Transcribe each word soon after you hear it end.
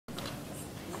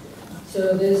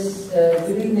So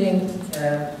good evening.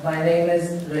 My name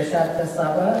is Reshad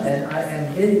Kasaba, and I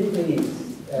am very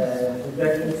pleased to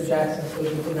graduate to Jackson School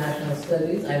of International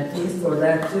Studies. I'm pleased for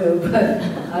that too, but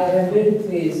I am very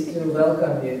pleased to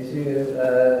welcome you to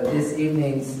this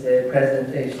evening's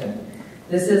presentation.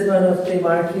 This is one of the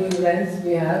marquee events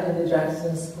we have in the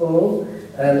Jackson School,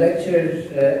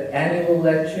 annual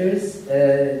lectures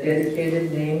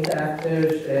dedicated, named after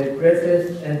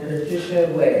Griffith and Patricia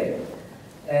Way.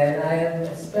 And I am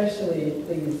especially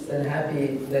pleased and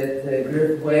happy that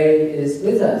Griffith Way is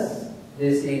with us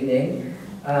this evening.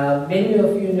 Many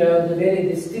of you know the very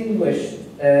distinguished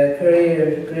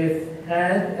career Griffith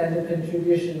had and the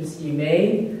contributions he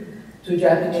made to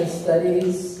Japanese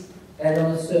studies and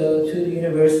also to the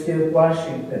University of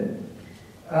Washington.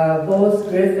 Both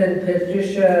Griffith and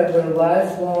Patricia were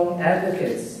lifelong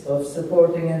advocates of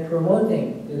supporting and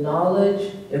promoting the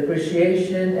knowledge,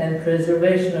 appreciation, and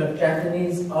preservation of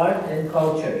Japanese art and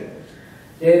culture.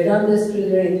 They have done this through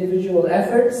their individual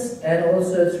efforts and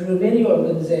also through many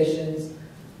organizations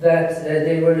that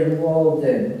they were involved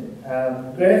in.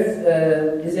 Griffith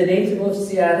is a native of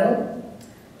Seattle,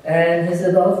 and his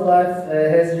adult life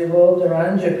has revolved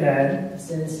around Japan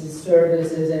since his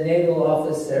service as a naval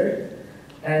officer,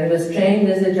 and was trained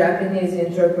as a Japanese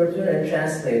interpreter and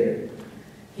translator.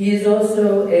 He is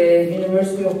also a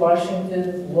University of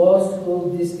Washington Law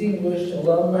School distinguished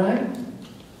alumni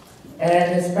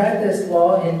and has practiced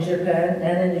law in Japan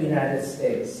and in the United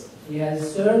States. He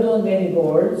has served on many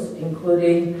boards,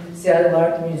 including Seattle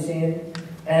Art Museum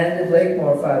and the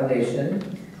Blakemore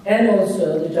Foundation, and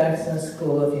also the Jackson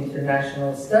School of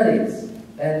International Studies.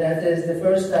 And that is the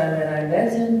first time that I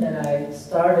met him, and I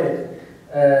started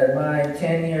my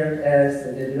tenure as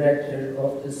the director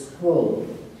of the school.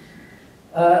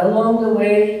 Along the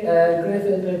way,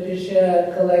 Griffith and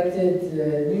Patricia collected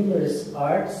numerous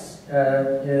arts,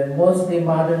 mostly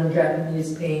modern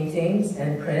Japanese paintings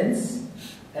and prints,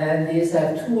 and these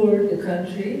have toured the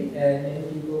country, and many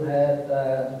people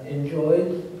have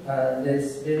enjoyed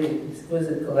this very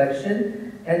exquisite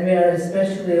collection. And we are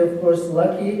especially, of course,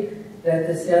 lucky that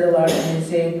the Seattle Art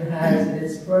Museum has in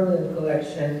its permanent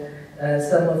collection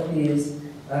some of these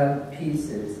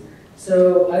pieces.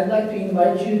 So I'd like to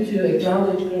invite you to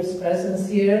acknowledge Griffith's presence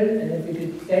here, and if we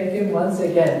could thank him once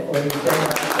again for his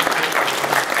generosity.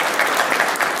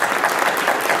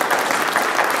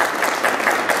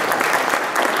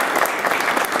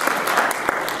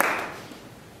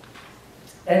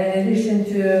 And in addition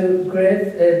to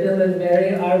Griff, Bill and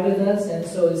Mary are with us, and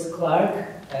so is Clark,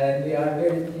 and we are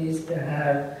very pleased to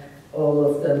have all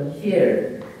of them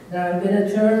here. Now I'm going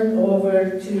to turn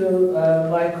over to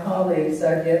my colleague,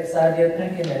 Sadia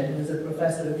Pekinen, who is a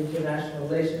professor of international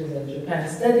relations and Japan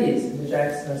studies in the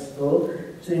Jackson School,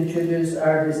 to introduce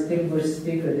our distinguished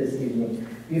speaker this evening.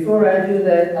 Before I do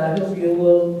that, I hope you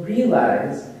will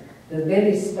realize the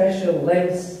very special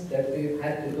lengths that we've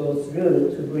had to go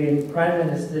through to bring Prime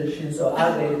Minister Shinzo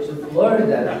Abe to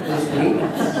Florida this week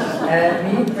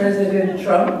and meet President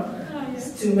Trump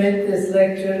to make this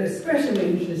lecture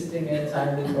especially interesting and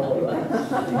timely for all of us.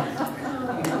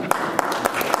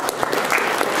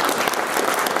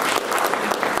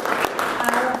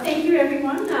 Thank you,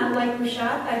 everyone. Like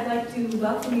Rashad, I'd like to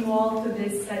welcome you all to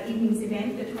this evening's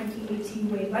event, the 2018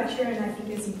 Way Lecture, and I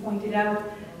think, as he pointed out,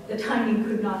 the timing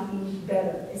could not be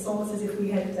better. It's almost as if we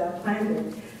had planned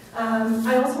it.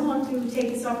 I also want to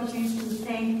take this opportunity to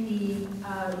thank the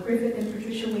Griffith and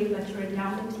Patricia Way Lecture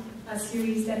Endowment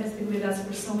series that has been with us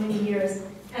for so many years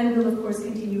and will, of course,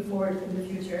 continue forward in the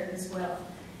future as well.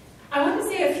 I want to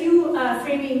say a few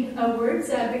framing words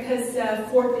because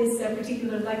for this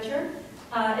particular lecture,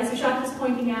 as Rashad was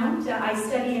pointing out, I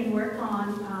study and work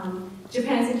on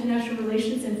Japan's international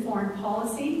relations and foreign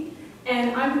policy.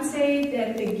 And I would say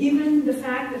that given the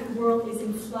fact that the world is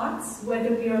in flux,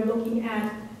 whether we are looking at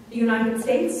the United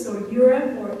States or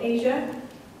Europe or Asia,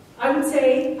 I would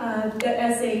say that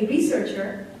as a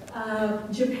researcher,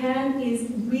 Japan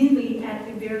is really at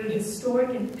a very historic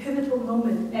and pivotal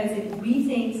moment as it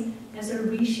rethinks and sort of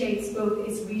reshapes both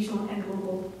its regional and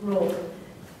global role.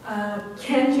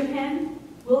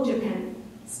 Will Japan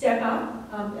step up,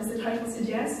 as the title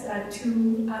suggests,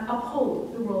 to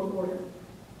uphold the world order?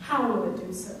 How will it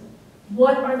do so?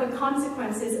 What are the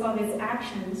consequences of its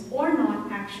actions or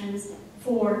non-actions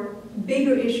for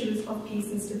bigger issues of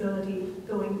peace and stability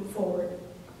going forward?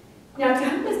 Now, to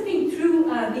help us think through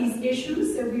these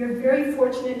issues, we are very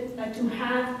fortunate to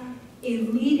have a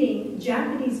leading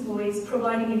Japanese voice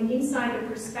providing an insider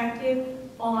perspective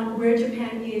on where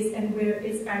Japan is and where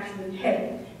it's actually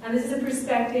headed. And this is a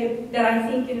perspective that I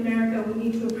think in America we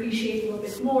need to appreciate a little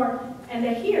bit more and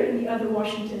that here in the other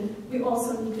Washington, we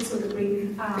also need to sort of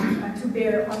bring to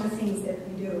bear on the things that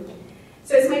we do.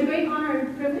 So it's my great honor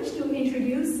and privilege to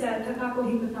introduce Takako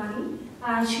Hikotani.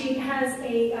 She has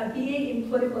a BA in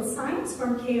political science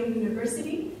from Keio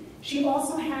University. She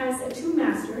also has 2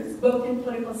 masters, both in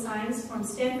political science from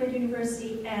Stanford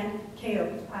University and Keio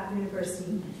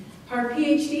University. Her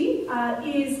PhD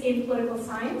is in political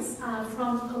science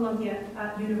from Columbia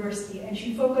University, and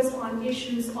she focused on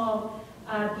issues of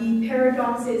the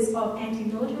paradoxes of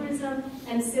anti-militarism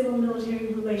and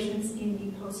civil-military relations in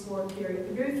the post-war period.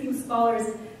 There are very few scholars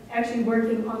actually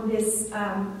working on this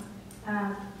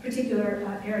particular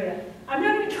area. I'm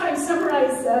not going to try and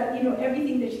summarize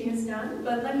everything that she has done,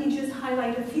 but let me just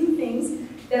highlight a few things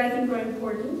that I think are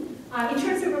important. In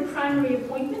terms of her primary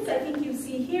appointments, I think you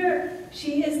see here,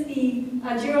 she is the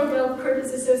Gerald L.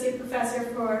 Curtis Associate Professor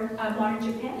for Modern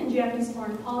Japan and Japanese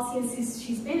Foreign Policy, and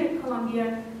she's been at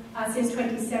Columbia since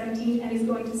 2017 and is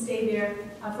going to stay there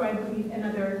for, I believe,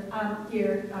 another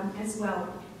year as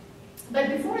well. But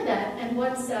before that, and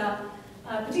what's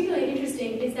particularly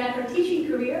interesting is that her teaching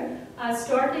career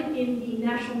started in the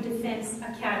National Defense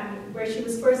Academy, where she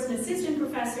was first an assistant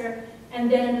professor and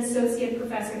then an associate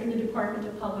professor in the Department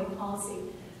of Public Policy.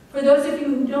 For those of you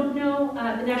who don't know,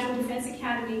 the National Defense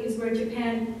Academy is where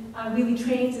Japan really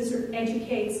trains and sort of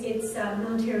educates its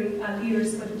military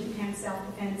leaders for the Japan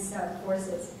Self-Defense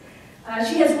Forces.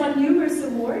 She has won numerous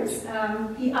awards,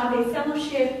 the Abe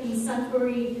Fellowship, the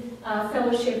Suntory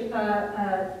Fellowship,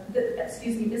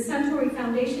 the Suntory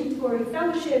Foundation Tory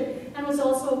Fellowship, and was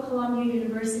also a Columbia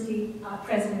University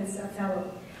President's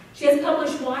Fellow. She has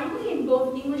published widely in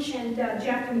both English and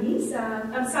Japanese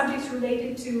on subjects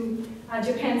related to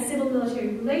Japan's civil-military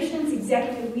relations,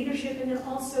 executive leadership, and then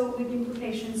also with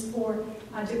implications for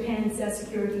Japan's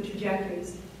security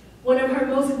trajectories. One of her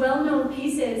most well-known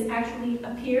pieces actually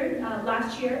appeared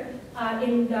last year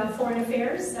in Foreign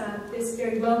Affairs, this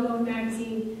very well-known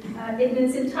magazine.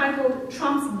 It's entitled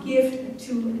Trump's Gift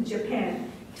to Japan,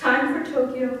 Time for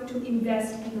Tokyo to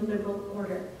Invest in the Liberal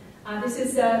Order. This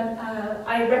is,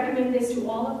 I recommend this to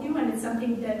all of you, and it's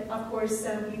something that, of course,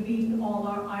 we read in all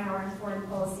our IR and foreign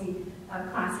policy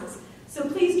classes. So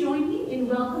please join me in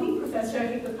welcoming Professor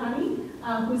Hikotani,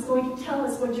 who's going to tell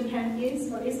us what Japan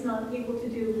is or is not able to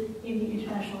do in the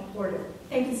international order.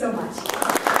 Thank you so much.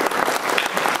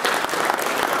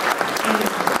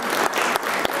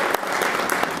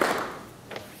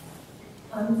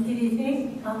 Good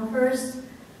evening. First,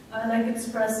 I'd like to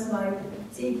express my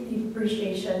deep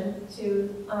appreciation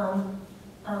to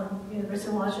University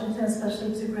of Washington,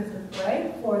 especially to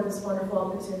Griffith for this wonderful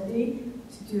opportunity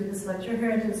to do this lecture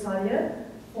here, and to Sadia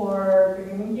for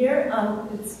bringing me here.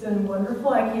 It's been wonderful.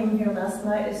 I came here last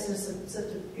night. It's just such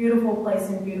a beautiful place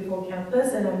and beautiful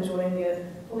campus, and I'm enjoying it.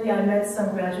 I met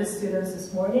some graduate students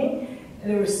this morning, and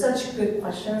there were such good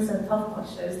questions and tough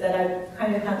questions that I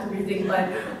kind of had to rethink my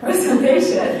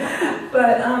presentation.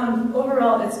 But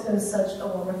overall, it's been such a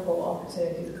wonderful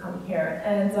opportunity to come here.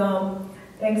 And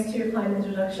thanks to your kind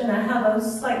introduction, I have a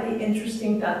slightly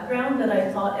interesting background that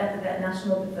I taught at the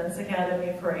National Defense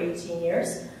Academy for 18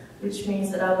 years, which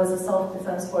means that I was a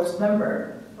self-defense force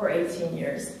member for 18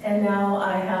 years. And now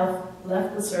I have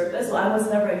left the service. Well, I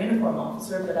was never a uniform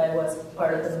officer, but I was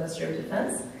part of the Ministry of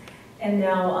Defense. And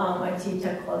now I teach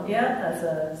at Columbia as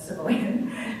a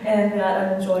civilian, and that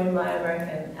I'm enjoying my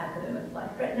American academic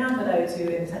life right now, but I do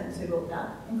intend to go back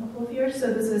in a couple of years.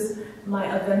 So this is my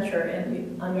adventure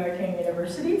in American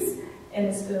universities, and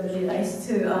it's been really nice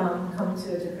to come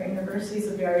to different universities,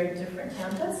 a very different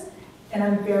campus. And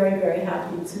I'm very, very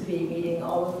happy to be meeting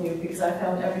all of you because I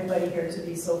found everybody here to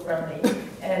be so friendly,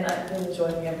 and I've been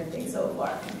enjoying everything so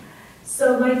far.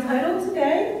 So my title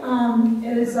today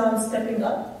is Stepping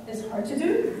Up is Hard to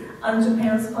Do, on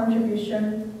Japan's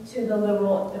contribution to the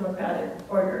liberal democratic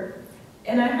order.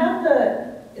 And I have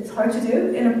the it's hard to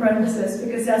do in a parenthesis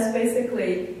because that's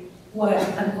basically what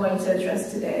I'm going to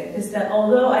address today, is that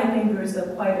although I think there's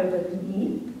quite a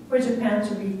need for Japan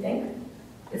to rethink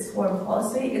its foreign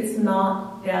policy, it's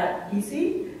not that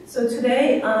easy. So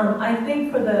today, I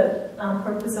think for the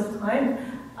purpose of time,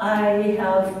 I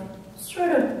have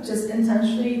sort of just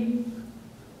intentionally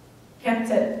kept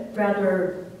it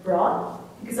rather broad,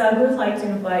 because I would like to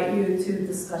invite you to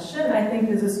discussion. I think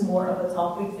this is more of a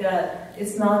topic that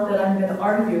it's not that I'm going to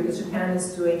argue that Japan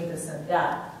is doing this and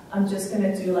that. I'm just going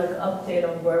to do like an update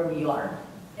on where we are.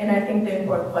 And I think the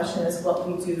important question is what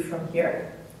we do from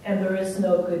here. And there is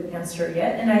no good answer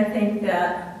yet. And I think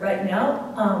that right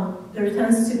now, there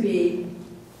tends to be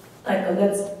like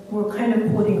we're kind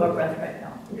of holding our breath right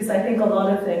now. Because I think a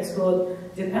lot of things will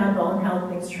depend on how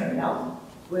things turn out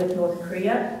with North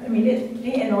Korea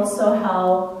immediately, and also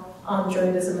how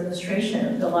during this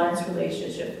administration, the alliance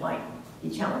relationship might be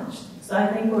challenged. So I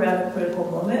think we're at a critical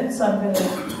moment. So I'm going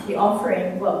to be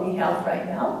offering what we have right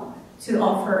now to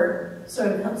offer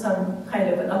sort of some kind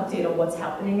of an update on what's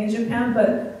happening in Japan,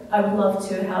 but I would love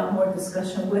to have more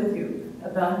discussion with you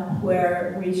about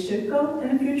where we should go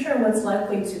in the future and what's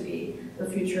likely to be the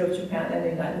future of Japan and the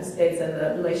United States and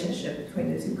the relationship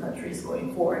between the two countries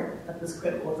going forward at this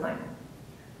critical time.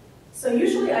 So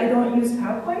usually I don't use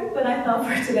PowerPoint, but I thought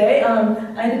for today,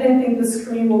 I didn't think the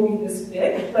screen will be this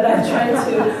big, but I tried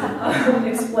to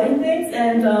explain things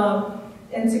and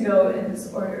to go in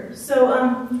this order.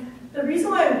 So the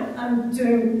reason why I'm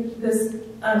doing this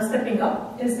stepping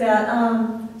up is that,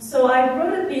 so I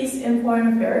wrote a piece in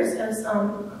Foreign Affairs, as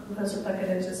Professor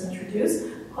Takako just introduced,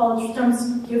 called Trump's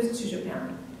Gift to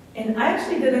Japan. And I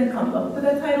actually didn't come up with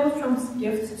the title, Trump's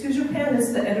Gift to Japan.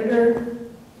 It's the editor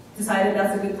decided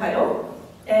that's a good title.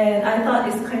 And I thought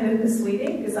it's kind of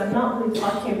misleading because I'm not really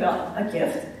talking about a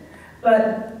gift,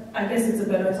 but I guess it's a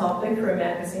better topic for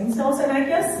magazine sales. And I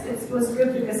guess it was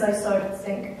good because I started to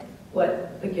think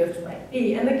what the gift might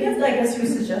be. And the gift I guess you're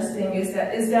suggesting is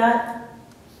that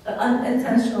an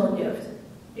unintentional gift,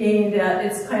 being that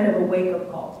it's kind of a wake-up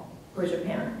call for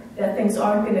Japan, that things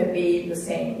aren't going to be the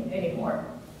same anymore.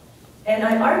 And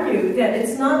I argue that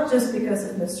it's not just because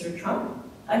of Mr. Trump.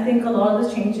 I think a lot of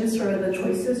the changes or the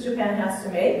choices Japan has to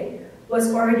make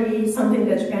was already something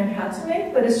that Japan had to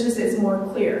make, but it's more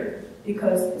clear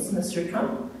because it's Mr.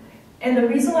 Trump. And the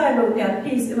reason why I wrote that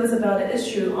piece, it was about an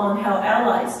issue on how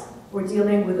allies were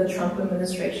dealing with the Trump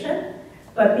administration.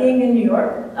 But being in New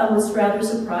York, I was rather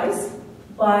surprised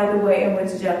by the way in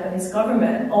which the Japanese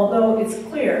government, although it's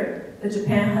clear that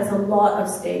Japan has a lot of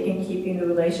stake in keeping the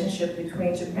relationship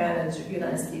between Japan and the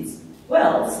United States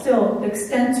well, still the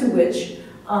extent to which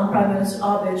Prime Minister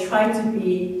Abe tried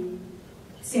to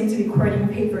seemed to be courting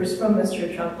papers from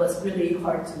Mr. Trump was really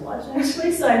hard to watch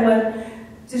initially. So I went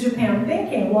to Japan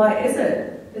thinking, why is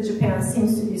it that Japan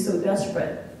seems to be so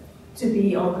desperate to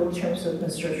be on good terms with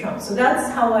Mr. Trump? So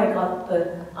that's how I got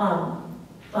the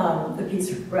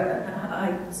piece.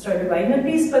 I started writing the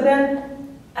piece, but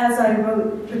then as I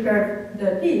prepared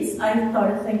the piece, I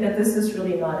started to think that this is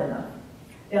really not enough.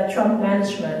 That Trump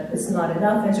management is not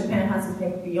enough, and Japan has to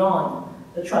think beyond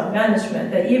the Trump management,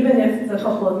 that even if the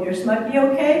couple of years might be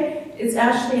okay, it's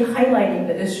actually highlighting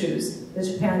the issues that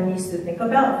Japan needs to think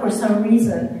about for some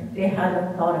reason they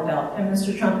hadn't thought about. And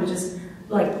Mr. Trump is just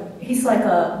he's like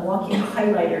a walking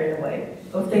highlighter in a way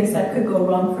of things that could go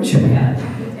wrong for Japan.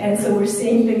 And so we're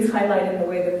seeing things highlighted in a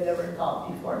way that we never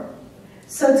thought before.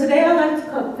 So today I'd like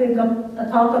to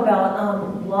talk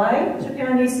about why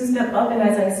Japan needs to step up. And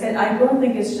as I said, I don't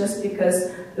think it's just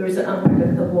because there is an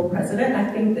unpredictable president. I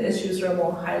think the issues are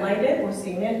more highlighted. We're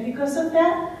seeing it because of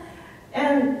that.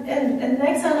 And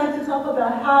next I'd like to talk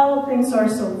about how things are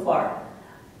so far.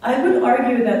 I would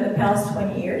argue that the past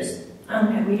 20 years,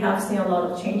 and we have seen a lot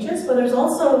of changes, but there's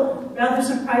also rather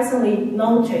surprisingly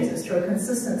no changes to a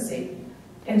consistency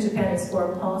in Japanese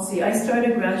foreign policy. I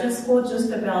started graduate school just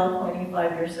about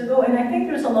 25 years ago, and I think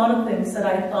there's a lot of things that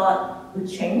I thought would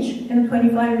change in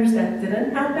 25 years that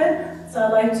didn't happen. So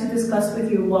I'd like to discuss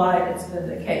with you why it's been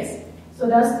the case. So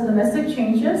that's the domestic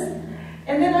changes.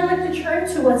 And then I'd like to turn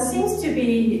to what seems to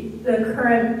be the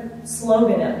current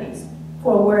slogan, at least,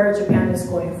 for where Japan is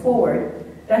going forward.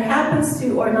 That happens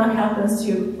to, or not happens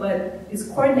to, but is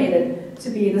coordinated to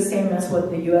be the same as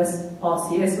what the US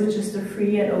policy is, which is the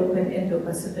free and open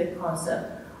Indo-Pacific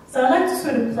concept. So I'd like to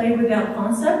sort of play with that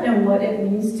concept and what it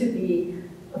means to be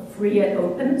a free and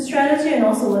open strategy, and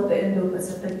also what the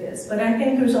Indo-Pacific is. But I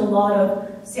think there's a lot of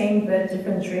same but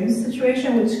different dreams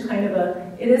situation, which kind of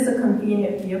it is a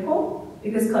convenient vehicle,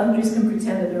 because countries can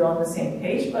pretend that they're on the same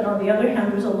page, but on the other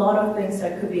hand, there's a lot of things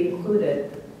that could be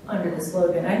included under the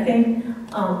slogan. I think,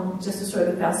 just to sort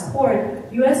of fast forward,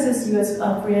 US is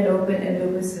free and open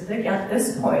Indo-Pacific at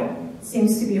this point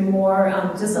seems to be more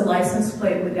just a license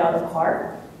plate without a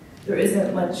car. There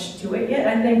isn't much to it yet.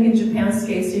 I think in Japan's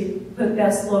case, you put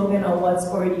that slogan on what's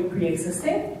already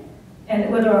pre-existing,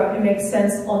 and whether it makes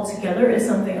sense altogether is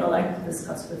something I'd like to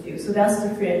discuss with you. So that's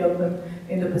the free and open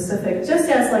Indo-Pacific, just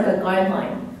as like a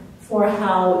guideline for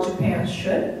how Japan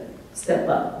should step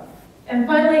up. And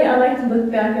finally, I like to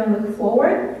look back and look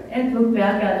forward, and look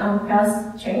back at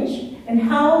past change, and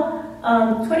how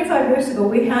 25 years ago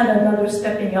we had another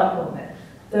stepping up movement.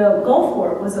 The Gulf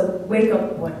War was a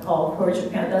wake-up call for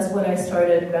Japan. That's when I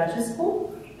started graduate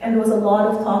school, and there was a lot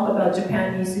of talk about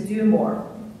Japan needs to do more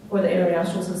for the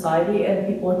international society, and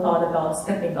people thought about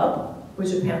stepping up for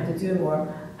Japan to do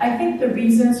more. I think the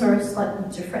reasons are slightly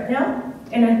different now,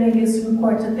 and I think it's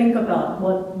important to think about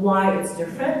why it's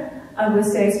different. I would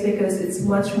say it's because it's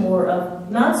much more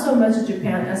of, not so much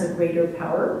Japan as a greater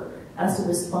power, as a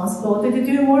responsibility to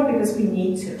do more because we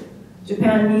need to.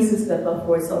 Japan needs to step up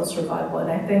for its own survival,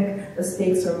 and I think the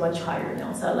stakes are much higher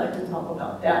now, so I'd like to talk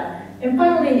about that. And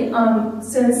finally,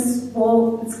 since,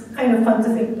 well, it's kind of fun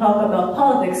to talk about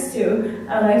politics too,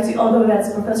 I'd like to, although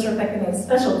that's Professor Pekkanen's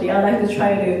specialty, I'd like to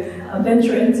try to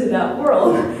venture into that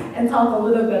world and talk a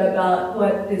little bit about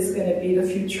what is going to be the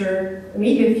future,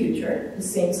 immediate future, the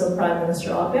seems of Prime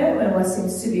Minister Abe, and what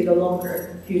seems to be the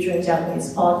longer future in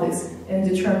Japanese politics in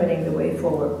determining the way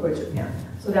forward for Japan.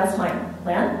 So that's my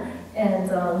plan. And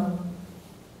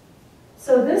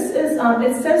so this is,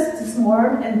 it says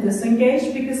disarm and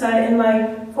disengage because in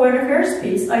my foreign affairs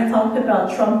piece, I talked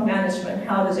about Trump management,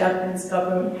 how the Japanese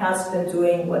government has been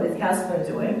doing what it has been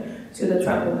doing to the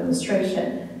Trump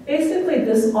administration. Basically,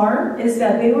 disarm is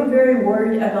that they were very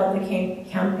worried about the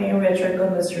campaign rhetoric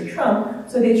of Mr. Trump,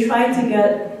 so they tried to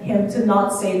get him to not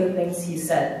say the things he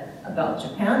said about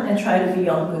Japan and try to be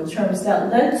on good terms. That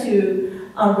led to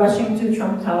rushing to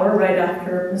Trump Tower right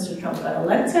after Mr. Trump got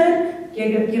elected,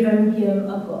 giving him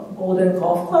a golden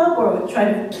golf club, or try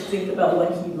to think about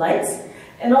what he likes.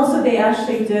 And also they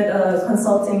actually did a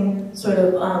consulting sort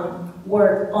of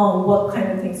work on what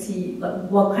kind of things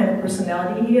what kind of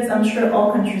personality he is. I'm sure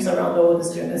all countries around the world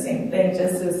is doing the same thing,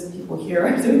 just as people here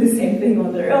are doing the same thing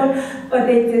on their own. But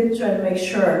they did try to make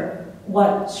sure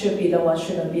what should be done, what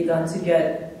shouldn't be done to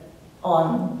get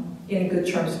on in good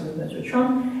terms with Mr.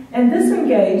 Trump. And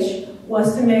disengage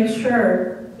was to make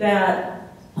sure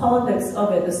that politics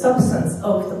of it, the substance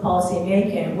of the policy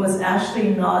making, was actually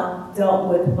not dealt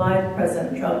with by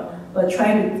President Trump, but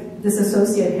try to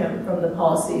disassociate him from the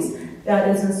policies. That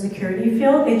is in security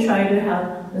field, they try to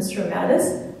have Mr.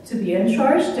 Mattis to be in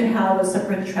charge, to have a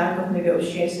separate track of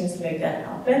negotiations to make that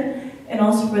happen. And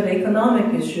also for the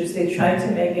economic issues, they try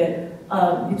to make it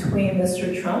between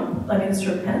Mr. Trump,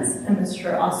 Mr. Pence, and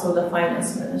Mr. also the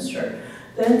finance minister.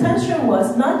 The intention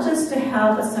was not just to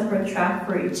have a separate track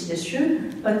for each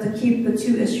issue, but to keep the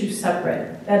two issues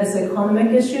separate. That is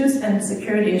economic issues and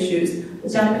security issues. The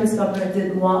Japanese government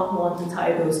did not want to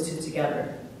tie those two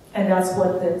together. And that's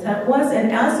what the intent was.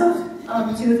 And as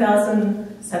of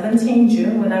 2017,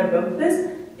 June, when I wrote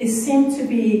this, it seemed to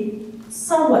be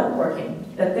somewhat working.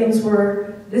 That things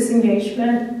were,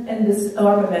 disengagement and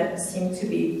disarmament seemed to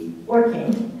be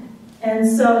working. And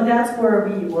so that's where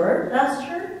we were last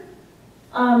year.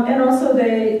 And also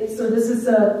so this is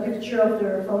a picture of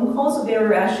their phone call, so they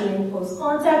were actually in close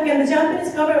contact, and the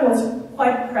Japanese government was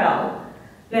quite proud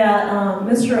that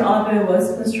Mr. Abe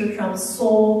was Mr. Trump's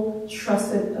sole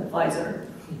trusted advisor,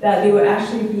 that they would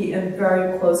actually be in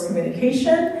very close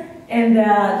communication, and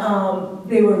that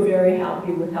they were very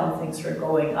happy with how things were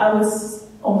going. I was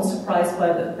almost surprised by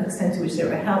the extent to which they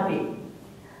were happy.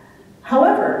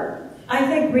 However, I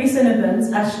think recent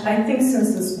events, I think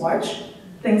since this March,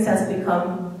 things has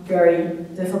become very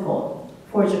difficult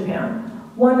for Japan.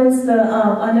 One is the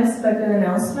unexpected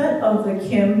announcement of the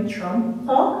Kim-Trump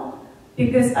talk,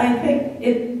 because I think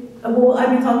well,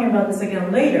 I'll be talking about this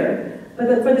again later,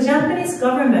 but for the Japanese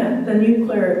government, the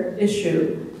nuclear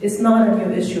issue is not a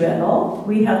new issue at all.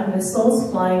 We have missiles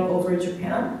flying over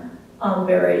Japan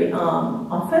very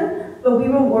often, but we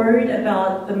were worried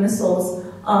about the missiles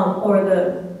or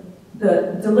the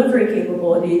delivery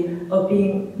capability of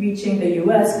reaching the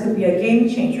U.S. could be a game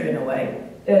changer in a way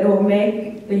that will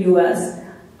make the U.S.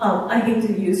 I hate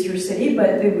to use your city,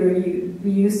 but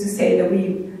we used to say that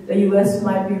the U.S.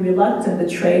 might be reluctant to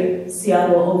trade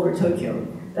Seattle over Tokyo.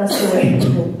 That's the way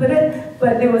people put it.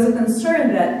 But there was a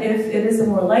concern that if it is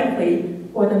more likely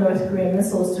for the North Korean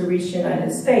missiles to reach the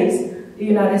United States, the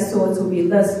United States will be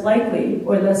less likely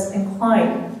or less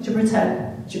inclined to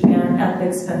protect Japan at the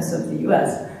expense of the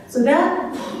U.S. So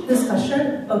that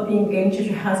discussion of being game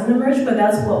changer hasn't emerged, but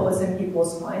that's what was in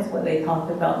people's minds when they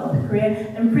talked about North Korea.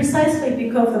 And precisely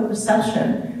because of the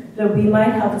perception that we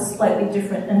might have a slightly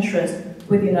different interest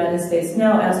with the United States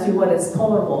now as to what is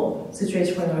tolerable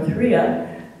situation for North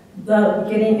Korea, the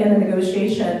getting in a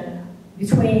negotiation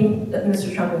between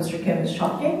Mr. Trump and Mr. Kim is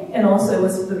shocking. And also it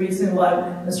was the reason why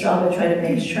Mr. Abe tried to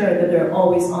make sure that they're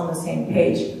always on the same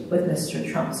page with Mr.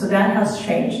 Trump. So that has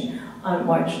changed. On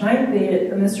March 9th,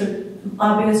 Mr.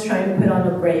 Abe is trying to put on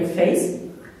a brave face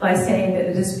by saying that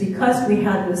it is because we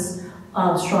had this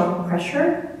strong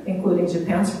pressure, including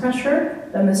Japan's pressure,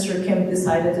 that Mr. Kim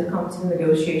decided to come to the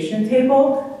negotiation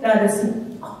table. That is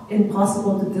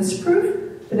impossible to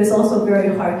disprove, but it's also a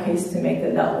very hard case to make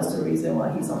that was the reason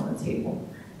why he's on the table,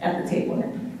 at the table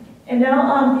now. And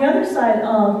now the other side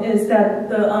is that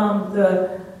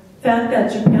the fact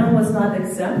that Japan was not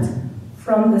exempt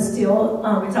from the steel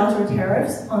retaliatory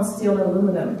tariffs on steel and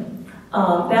aluminum.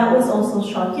 That was also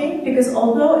shocking because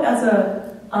although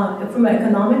from an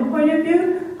economic point of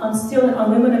view, steel and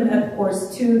aluminum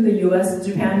exports to the US,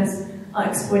 Japan is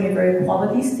exporting very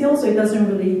quality steel, so it doesn't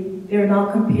really, they're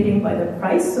not competing by the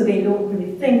price, so they don't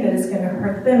really think that it's going to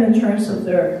hurt them in terms of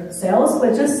their sales,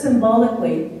 but just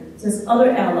symbolically, since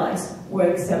other allies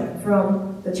were exempt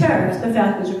from the tariffs, the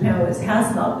fact that Japan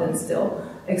has not been still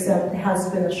exempt has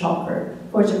been a shocker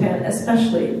for Japan,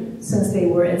 especially since they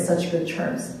were in such good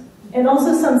terms. And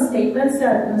also some statements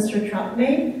that Mr. Trump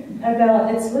made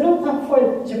about it's a little tough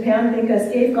for Japan because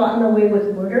they've gotten away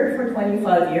with murder for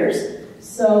 25 years.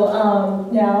 So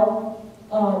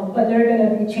but they're going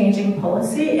to be changing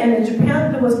policy. And in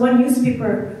Japan, there was one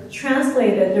newspaper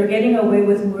translated, they're getting away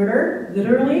with murder,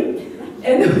 literally.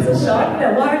 And it was a shock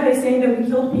that why are they saying that we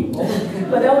killed people?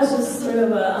 But that was just sort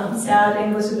of a sad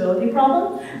English ability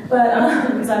problem. But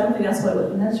because I don't think that's what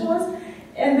the intention was.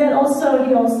 And then also,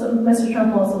 Mr.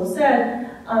 Trump also said,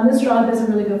 Mr. Abe is a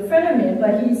really good friend of mine,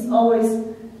 but he's always,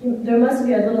 there must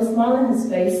be a little smile on his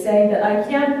face saying that I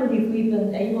can't believe we've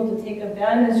been able to take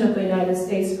advantage of the United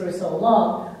States for so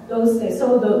long. Those days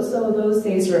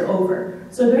are over.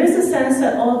 So there is a sense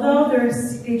that although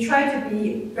they tried to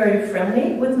be very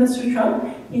friendly with Mr.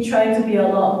 Trump, he tried to be a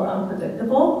lot more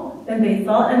unpredictable than they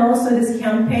thought, and also his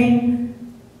campaign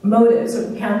motives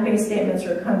or campaign statements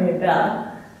are coming back.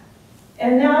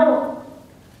 And now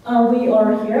we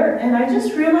are here, and I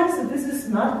just realized that this is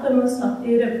not the most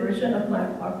updated version of my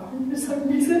PowerPoint for some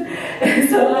reason. And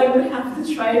so I would have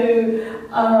to try to,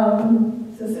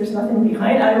 since there's nothing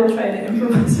behind, I will try to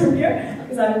improvise from here,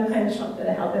 because I'm kind of shocked that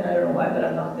it happened. I don't know why, but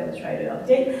I'm not going to try to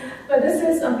update. But this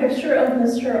is a picture of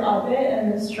Mr. Abe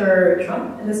and Mr.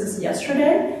 Trump, and this is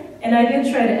yesterday. And I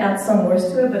did try to add some words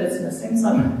to it, but it's missing, so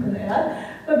I'm not going to add.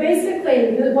 But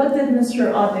basically, what did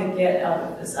Mr. Abe get out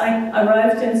of this? I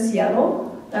arrived in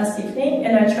Seattle last evening,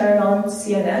 and I turned on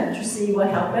CNN to see what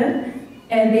happened.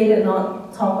 And they did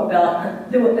not talk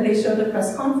about, they showed the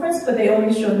press conference, but they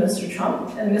only showed Mr.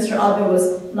 Trump, and Mr. Abe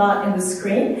was not in the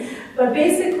screen. But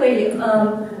basically,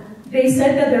 they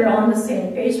said that they're on the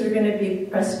same page. They're going to be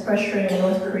pressuring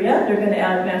North Korea. They're going to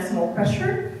add maximal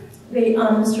pressure.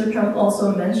 Mr. Trump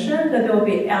also mentioned that they'll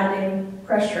be adding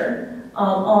pressure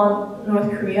on North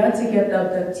Korea to get the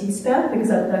abductees back, because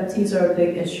abductees are a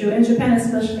big issue in Japan,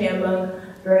 especially among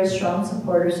very strong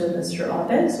supporters of Mr.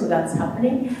 Abe, so that's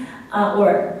happening.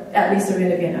 Or at least there's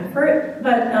going to be an effort.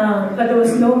 But there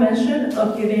was no mention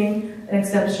of giving an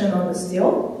exemption on the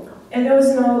steel, and there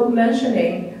was no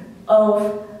mentioning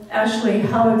of actually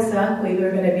how exactly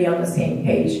they're going to be on the same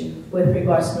page with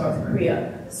regards to North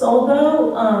Korea. So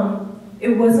although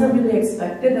it wasn't really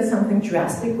expected that something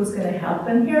drastic was going to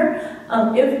happen here,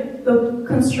 if the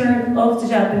concern of the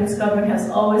Japanese government has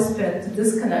always been to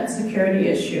disconnect security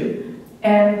issue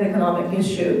and the economic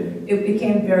issue, it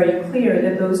became very clear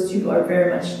that those two are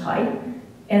very much tied.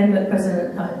 And that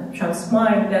President Trump's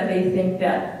mind that they think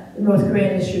that the North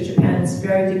Korean issue, Japan is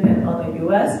very dependent on the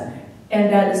US,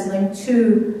 and that is linked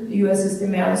to the US's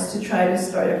demands to try to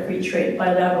start a free trade,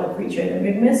 bilateral free trade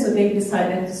agreement, so they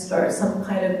decided to start some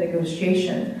kind of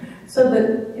negotiation. So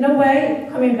that, in a way,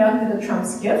 coming back to the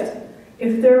Trump's gift,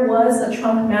 if there was a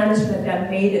Trump management that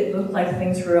made it look like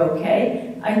things were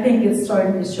okay, I think it's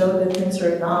starting to show that things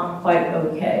are not quite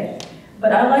okay.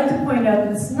 But I'd like to point out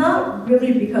that it's not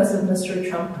really because of Mr.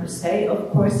 Trump per se. Of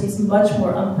course, he's much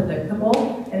more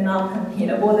unpredictable and not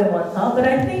containable than one thought. But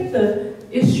I think the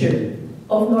issue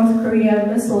of North Korea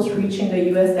missiles reaching the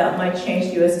US that might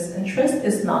change the US's interest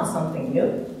is not something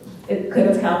new. It could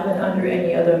have happened under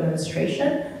any other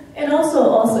administration. And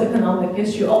also economic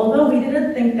issue. Although we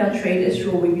didn't think that trade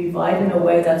issue will be revived in a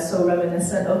way that's so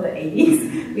reminiscent of the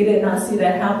 80s, we did not see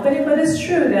that happening. But it's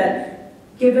true that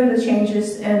given the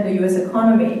changes in the US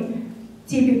economy,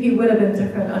 TPP would have been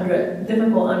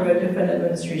difficult under a different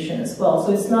administration as well.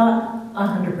 So it's not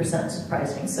 100%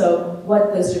 surprising. So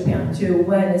what does Japan do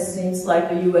when it seems like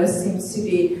the US seems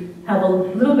to have a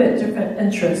little bit different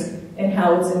interest in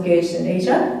how it's engaged in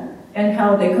Asia, and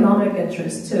how the economic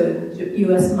interest to the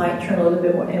US might turn a little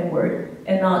bit more inward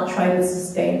and not try to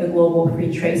sustain the global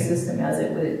free trade system as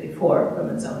it would before from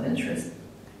its own interest.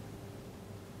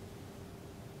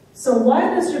 So why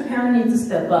does Japan need to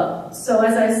step up? So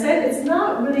as I said, it's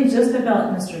not really just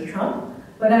about Mr. Trump,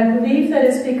 but I believe that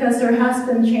it's because there has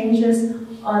been changes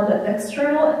on the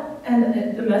external and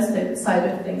the domestic side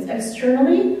of things.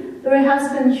 Externally, there has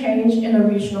been change in the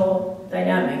regional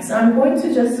dynamics. I'm going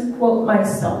to just quote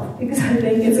myself because I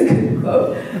think it's a good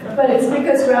quote, but it's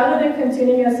because rather than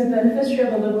continuing as a beneficiary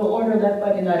of a liberal order led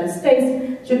by the United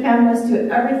States, Japan must do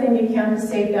everything it can to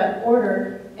save that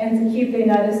order and to keep the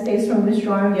United States from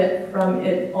withdrawing it from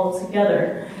it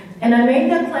altogether. And I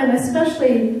made that claim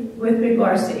especially with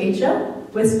regards to Asia,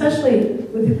 especially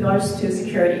with regards to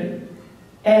security.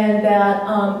 And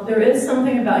that there is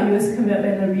something about U.S.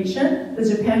 commitment in the region that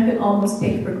Japan could almost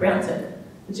take for granted.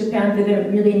 Japan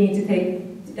didn't really need to take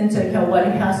into account what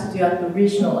it has to do at the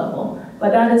regional level.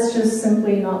 But that is just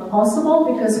simply not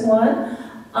possible because one,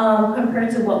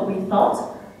 compared to what we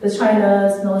thought,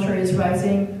 China's military is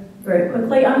rising very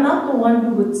quickly. I'm not the one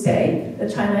who would say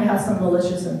that China has some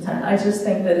malicious intent. I just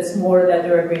think that it's more that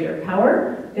they're a greater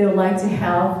power. They would like to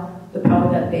have the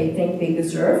power that they think they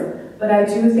deserve. But I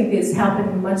do think it's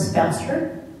happening much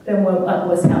faster than what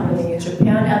was happening in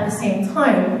Japan. At the same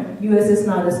time, U.S. is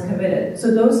not as committed.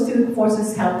 So those two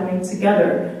forces happening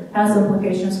together has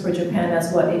implications for Japan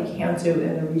as what it can do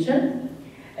in the region.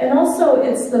 And also,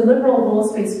 it's the liberal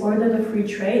rules-based order, the free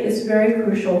trade, is very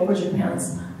crucial for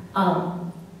Japan's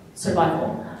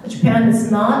survival. Japan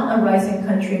is not a rising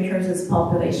country in terms of its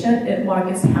population. Its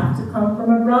markets have to come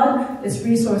from abroad. Its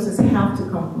resources have to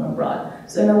come from abroad.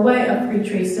 So in a way, a free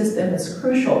trade system is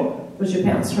crucial for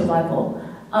Japan's survival.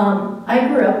 I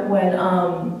grew up when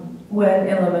in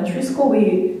elementary school,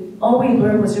 all we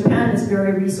learned was Japan is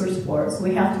very resource poor, so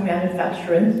we have to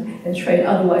manufacture and trade,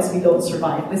 otherwise we don't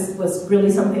survive. This was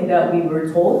really something that we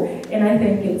were told, and I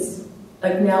think it's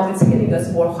like now it's hitting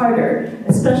us more harder,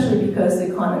 especially because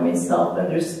the economy itself, and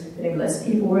there's getting less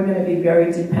people, we're going to be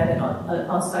very dependent on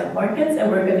outside markets,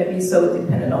 and we're going to be so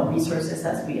dependent on resources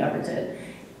as we ever did.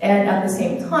 And at the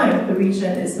same time, the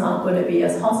region is not going to be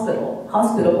as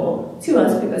hospitable to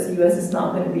us because the U.S. is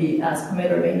not going to be as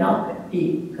committed or may not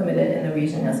be committed in the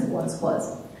region as it once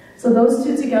was. So those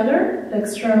two together, the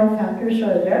external factors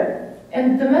are there,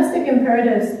 and domestic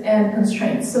imperatives and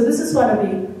constraints. So this is what I'll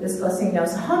be discussing now.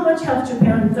 So how much has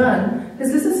Japan done?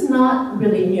 Because this is not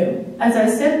really new. As I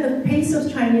said, the pace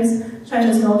of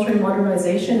China's military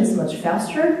modernization is much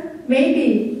faster.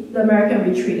 Maybe the American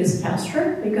retreat is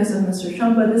faster because of Mr.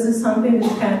 Trump, but this is something that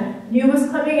Japan knew was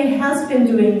coming and has been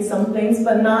doing some things,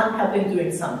 but not have been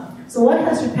doing some. So what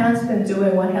has Japan been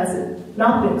doing, what has it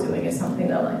not been doing is something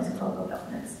that I'd like to talk about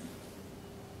next.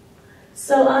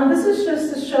 So this is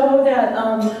just to show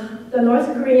that the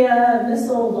North Korea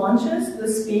missile launches, the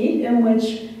speed in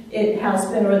which it has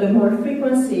been, or the more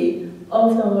frequency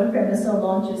of the North Korean missile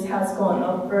launches has gone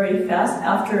up very fast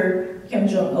after Kim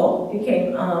Jong-il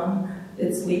became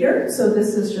its leader. So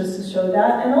this is just to show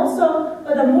that. And also,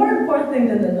 but the more important thing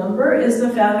than the number is the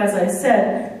fact, as I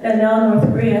said, that now North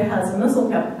Korea has a missile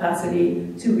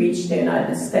capacity to reach the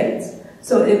United States.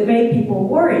 So it made people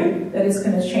worry that it's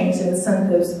going to change the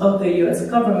incentives of the U.S.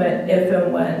 government if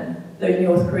and when the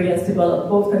North Koreans develop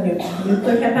both the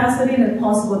nuclear capacity and the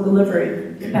possible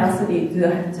delivery capacity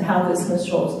to have these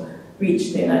missiles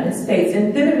reach the United States.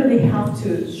 And didn't really have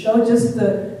to show just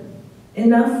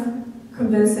enough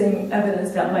convincing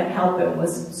evidence that might help it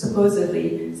was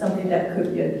supposedly something that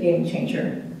could be a game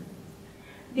changer.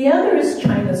 The other is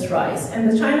China's rise. And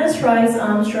the China's rise,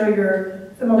 I'm sure you're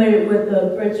familiar with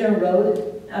the Bridge and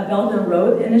Road, Belt and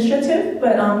Road initiative,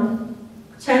 but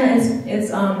China is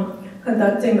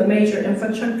conducting a major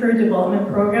infrastructure development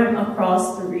program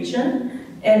across the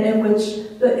region, and in which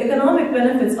the economic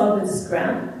benefits of this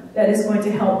grant that is going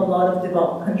to help a lot of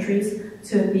developed countries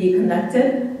to be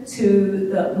connected to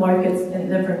the markets in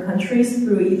different countries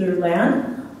through either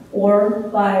land or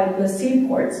by the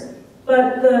seaports.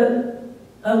 But the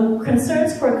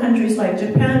concerns for countries like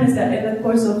Japan is that in the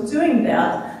course of doing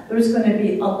that, there's going to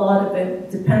be a lot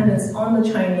of dependence on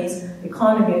the Chinese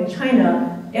economy in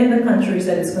China in the countries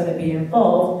that is going to be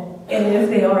involved. And if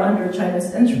they are under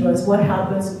China's influence, what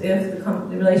happens if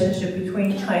the relationship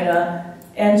between China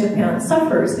and Japan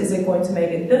suffers? Is it going to make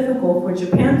it difficult for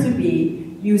Japan to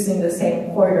be using the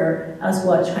same corridor as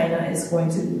what China is going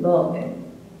to develop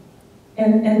in?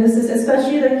 And this is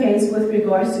especially the case with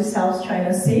regards to South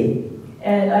China Sea.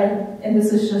 And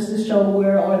this is just to show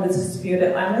where are the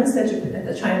disputed islands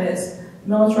that China is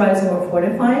militarizing or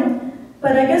fortifying.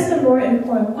 But I guess the more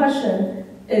important question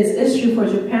is issue for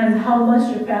Japan, how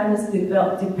much Japan is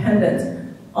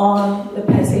dependent on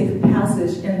the safe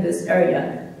passage in this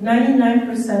area.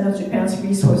 99% of Japan's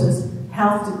resources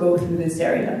have to go through this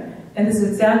area. And this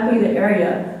is exactly the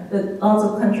area that lots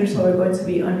of countries are going to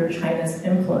be under China's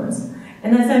influence.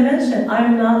 And as I mentioned,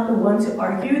 I'm not the one to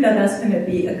argue that that's going to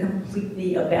be a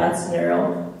completely bad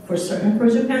scenario for certain for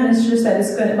Japan. It's just that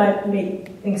it might make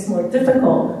things more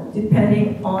difficult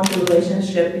depending on the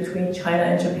relationship between China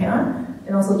and Japan,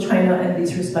 and also China and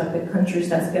these respective countries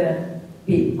that's going to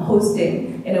be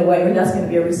hosting in a way where that's going to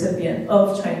be a recipient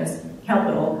of China's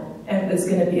capital and is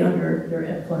going to be under their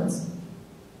influence.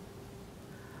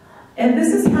 And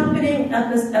this is happening at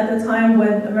the time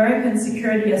when American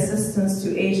security assistance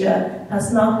to Asia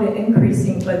has not been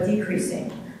increasing but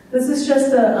decreasing. This is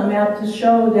just a map to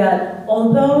show that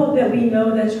although that we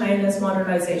know that China's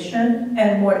modernization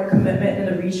and more commitment in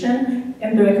the region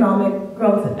and their economic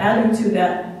growth adding to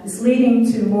that is leading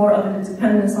to more of a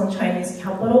dependence on Chinese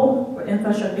capital for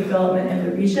infrastructure development in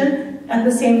the region, at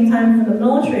the same time from the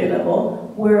military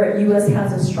level, where US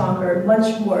has a stronger,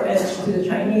 much more edge to the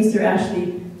Chinese, they're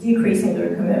actually decreasing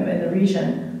their commitment in the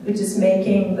region, which is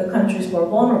making the countries more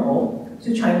vulnerable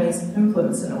to Chinese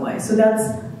influence in a way. So that's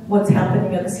what's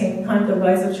happening at the same time, the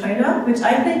rise of China, which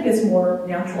I think is more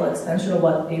natural extension of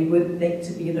what they would think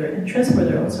to be their interest for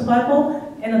their own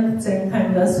survival, and at the same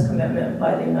time, less commitment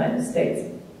by the United States.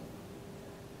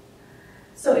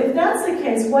 So if that's the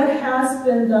case, what has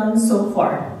been done so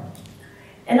far?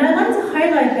 And I'd like to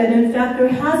highlight that, in fact, there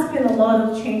has been a lot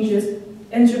of changes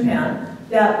in Japan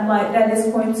that is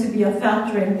going to be a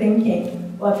factor in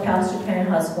thinking what path Japan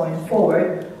has going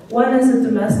forward. One is a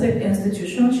domestic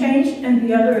institutional change, and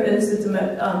the other is the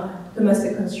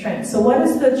domestic constraint. So what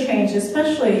is the change,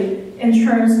 especially in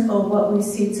terms of what we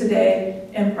see today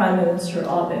in Prime Minister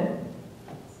Abe?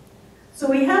 So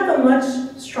we have a much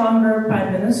stronger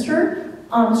Prime Minister,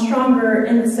 stronger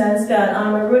in the sense that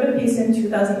I wrote a piece in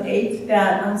 2008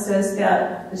 that says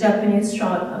that the Japanese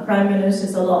Prime Minister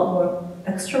is a lot more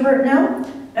extrovert now.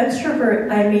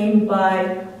 Extrovert, I mean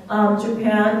by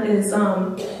Japan is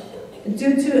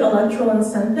due to electoral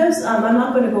incentives. I'm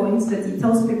not going to go into the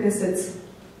details because it's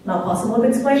not possible to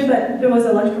explain, but there was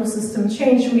an electoral system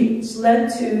change which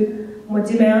led to more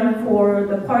demand for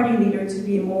the party leader to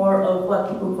be more of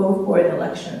what people vote for in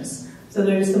elections. So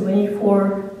there's the money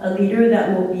for a leader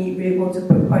that will be able to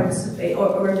participate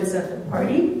or represent the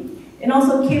party. And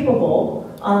also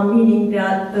capable, meaning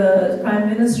that the Prime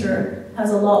Minister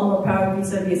has a lot more power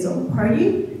vis-a-vis his own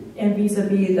party and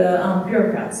vis-a-vis the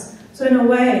bureaucrats. So in a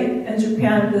way, in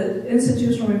Japan, the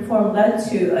institutional reform led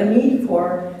to a need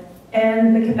for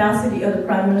and the capacity of the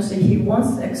Prime Minister, he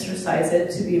wants to exercise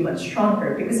it to be much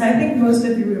stronger. Because I think most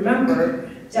of you remember,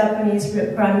 Japanese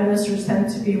Prime Ministers tend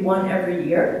to be one every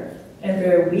year and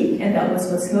very weak, and that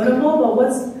was what's notable. But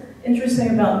what's interesting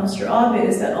about Mr. Abe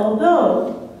is that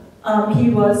although he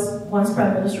was once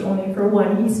Prime Minister only for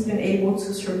one, he's been able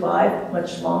to survive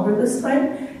much longer this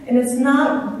time. And it's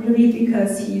not really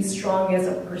because he's strong as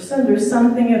a person. There's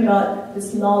something about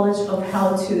his knowledge of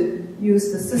how to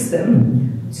use the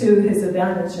system to his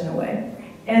advantage in a way.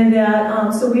 And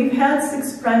that, so we've had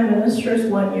 6 prime ministers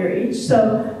 1 year each.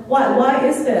 So why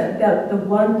is that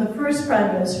the first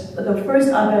prime minister, the first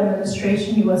Abe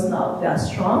administration, he was not that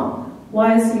strong?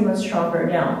 Why is he much stronger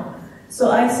now?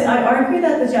 So I argue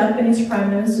that the Japanese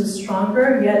prime minister is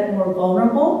stronger yet more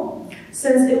vulnerable,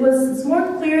 since it's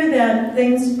more clear that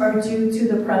things are due to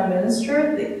the prime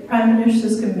minister. The prime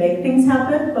ministers can make things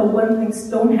happen, but when things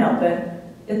don't happen,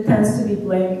 it tends to be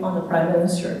blamed on the prime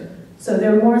minister. So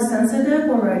they're more sensitive,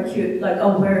 more acute, like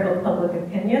aware of public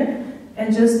opinion,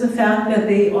 and just the fact that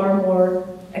they are more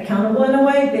accountable in a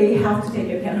way, they have to take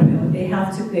accountability, they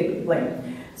have to take blame.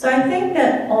 So I think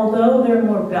that although they're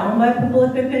more bound by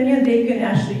public opinion, they can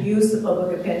actually use the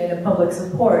public opinion and public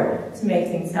support to make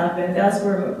things happen. That's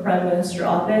where Prime Minister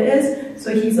Abe is. So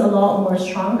he's a lot more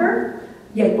stronger,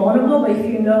 yet vulnerable, but if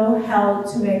you know how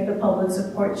to make the public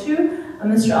support you,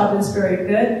 Mr. Abe is very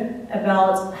good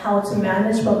about how to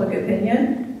manage public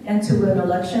opinion and to win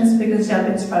elections, because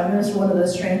Japanese Prime Minister, one of the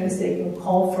strengths is they can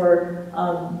call for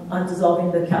on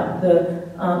dissolving the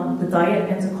diet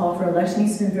and to call for election.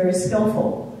 He's been very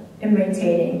skillful in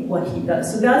maintaining what he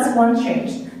does. So that's one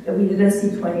change that we didn't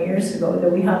see 20 years ago,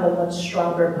 that we have a much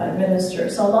stronger Prime Minister.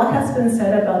 So a lot has been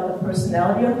said about the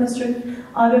personality of Mr.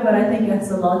 Abe, but I think it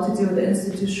has a lot to do with the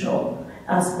institutional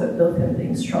aspect of him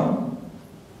being strong.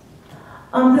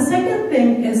 The second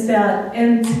thing is that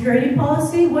in security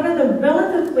policy, one of the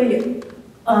relatively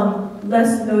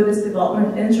less noticed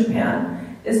development in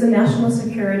Japan is the national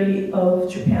security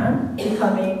of Japan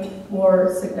becoming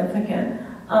more significant.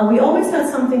 We always had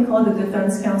something called the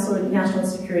Defense Council or the National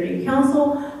Security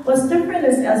Council. What's different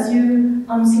is, as you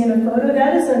see in a photo,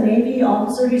 that is a Navy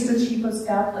officer. He's the Chief of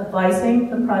Staff advising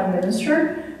the Prime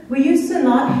Minister. We used to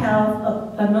not have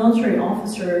a military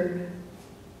officer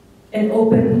in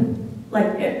open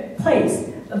place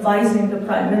advising the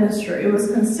Prime Minister. It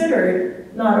was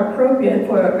considered not appropriate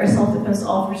for our self-defense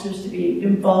officers to be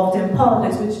involved in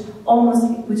politics,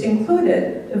 which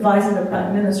included advising the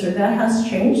Prime Minister. That has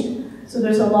changed. So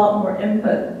there's a lot more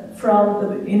input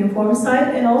from the uniform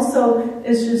side, and also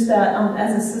it's just that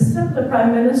as a system, the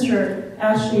Prime Minister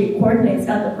actually coordinates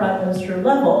at the Prime Minister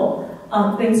level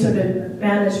things are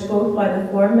managed both by the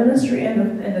Foreign Ministry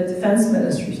and the Defense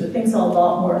Ministry, so things are a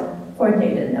lot more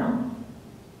coordinated now.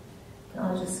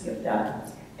 I'll just skip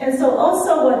that. And so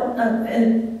also what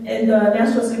in the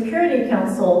National Security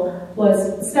Council was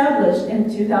established in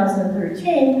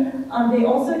 2013, they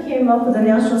also came up with a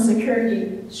national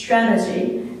security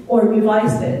strategy, or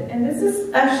revised it. And this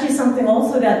is actually something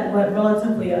also that went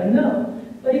relatively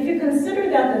unknown. But if you consider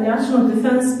that the national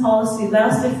defense policy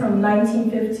lasted from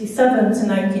 1957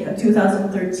 to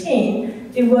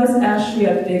 2013, it was actually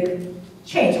a big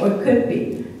change, or could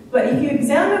be. But if you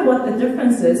examine what the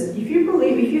difference is, if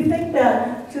you think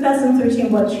that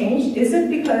 2013 what changed, is it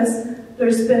because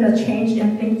there's been a change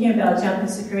in thinking about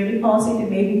Japanese security policy to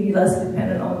maybe be less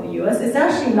dependent on the US? It's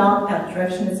actually not that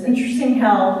direction. It's interesting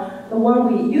how the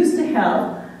one we used to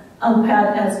have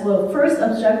had as the first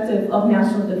objective of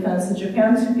national defense in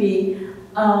Japan to be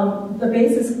the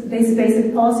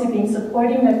basic policy being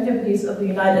supporting activities of the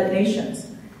United Nations.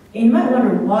 And you might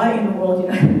wonder why in the world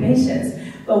United Nations.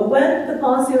 But when the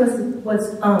policy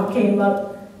came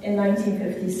up in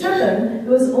 1957, it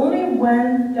was only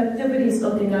when the activities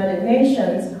of the United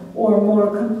Nations or more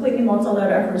completely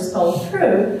multilateral efforts fell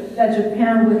through that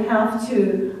Japan would have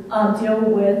to deal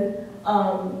with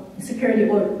security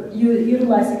or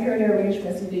utilize security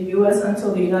arrangements in the US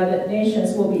until the United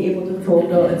Nations will be able to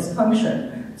fulfill its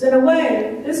function. So in a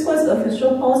way, this was the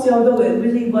official policy, although it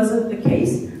really wasn't the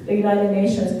case. The United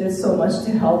Nations did so much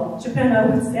to help Japan, I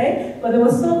would say, but there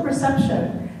was still a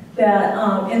perception that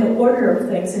in the order of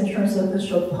things in terms of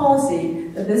official policy,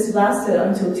 that this lasted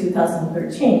until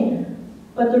 2013.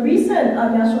 But the recent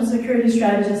national security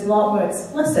strategy is a lot more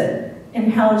explicit in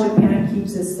how Japan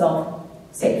keeps itself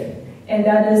safe. And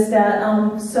that is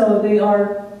that, so they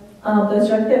are, the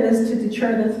objective is to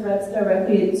deter the threats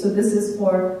directly, so this is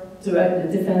for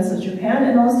direct defense of Japan,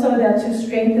 and also that to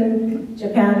strengthen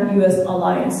Japan-US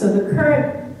alliance. So the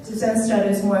current defense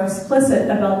strategy is more explicit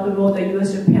about the role that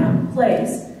US-Japan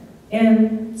plays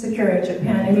in securing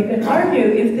Japan. And you can argue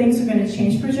if things are going to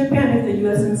change for Japan, if the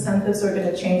US incentives are going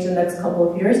to change in the next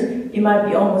couple of years, it might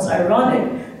be almost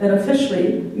ironic that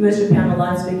officially US-Japan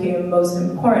alliance became most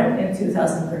important in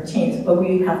 2013, but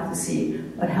we have to see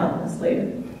what happens later.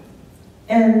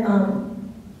 And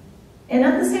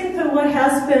at the same time, what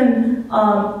has been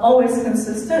always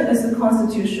consistent is the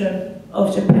Constitution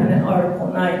of Japan in Article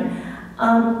 9.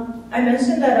 I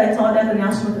mentioned that I taught at the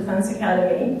National Defense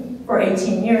Academy for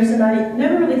 18 years, and I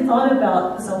never really thought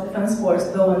about the self-defense force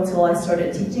though until I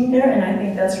started teaching there, and I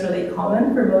think that's really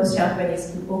common for most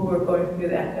Japanese people who are going through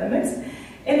the academics.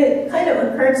 And it kind of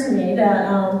occurred to me that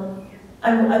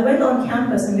I went on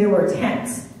campus and there were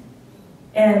tanks,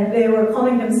 and they were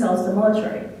calling themselves the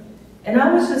military. And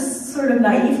I was just sort of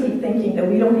naively thinking that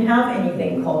we don't have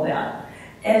anything called that.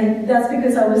 And that's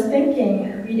because I was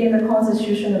thinking, reading the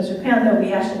Constitution of Japan that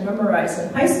we actually memorized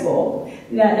in high school,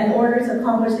 that in order to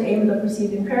accomplish the aim of the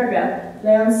preceding paragraph,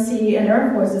 land, sea, and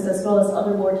air forces, as well as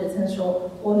other war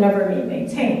potential, will never be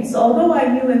maintained. So although I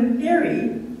knew in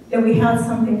theory that we had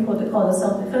something called the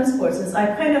self-defense forces, I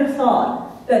kind of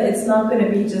thought that it's not going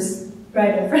to be just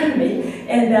right in front of me,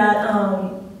 and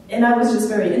that and I was just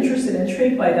very interested and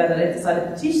intrigued by that I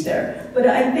decided to teach there. But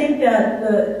I think that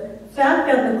the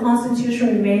fact that the Constitution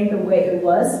remained the way it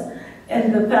was,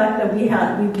 and the fact that we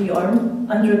are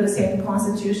under the same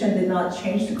Constitution did not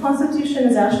change the Constitution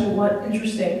is actually one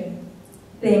interesting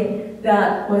thing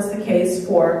that was the case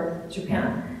for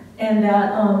Japan. And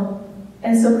that,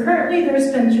 and so currently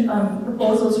there's been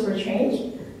proposals for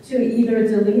change to either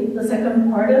delete the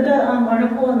second part of the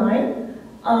Article 9,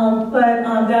 but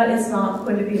that is not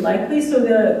going to be likely. So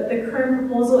the current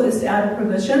proposal is to add a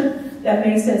provision that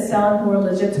makes it sound more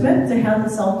legitimate to have the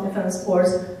self-defense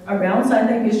force around. So I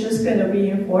think it's just going to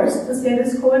reinforce the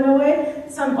status quo in a way.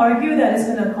 Some argue that it's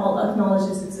going to acknowledge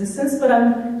its existence, but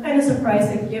I'm kind of surprised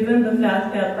that given the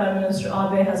fact that Prime Minister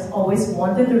Abe has always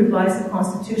wanted to revise the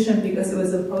Constitution because it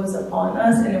was imposed upon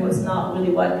us and it was not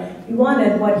really what he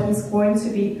wanted, what he's going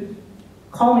to be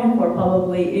calling for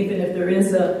probably, even if there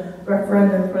is a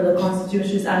referendum for the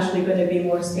Constitution, is actually going to be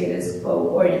more status quo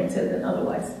oriented than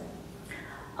otherwise.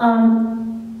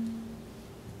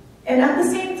 And at the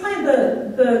same time,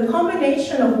 the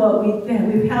combination of what we've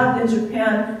had in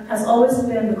Japan has always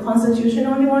been the Constitution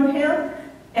on the one hand,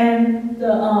 and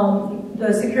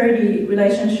the security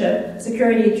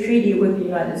treaty with the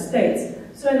United States.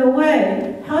 So in a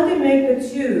way, how to make the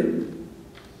two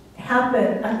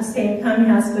happen at the same time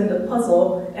has been the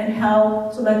puzzle, and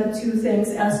how to let the two things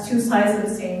as two sides of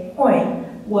the same coin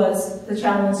was the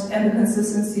challenge and the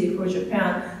consistency for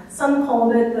Japan. Some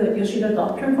called it the Yoshida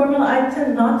Doctrine formula. I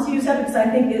tend not to use that because I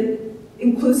think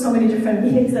include so many different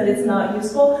meanings that it's not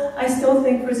useful. I still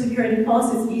think for security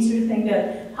policy, it's easier to think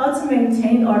that how to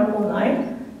maintain Article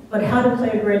 9, but how to play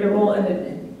a greater role in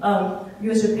the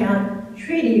US-Japan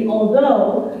treaty,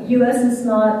 although US is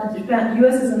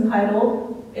entitled,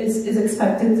 is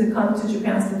expected to come to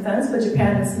Japan's defense, but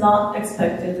Japan is not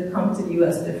expected to come to the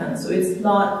US defense. So it's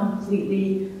not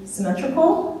completely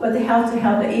symmetrical, but they have to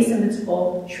have the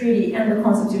asymmetrical treaty and the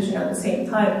Constitution at the same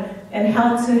time, and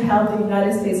how to have the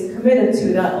United States committed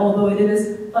to that, although it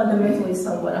is fundamentally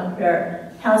somewhat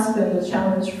unfair, has been the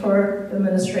challenge for the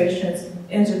administrations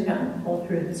in Japan all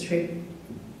through history.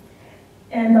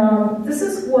 And this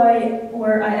is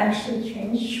where I actually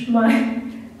changed my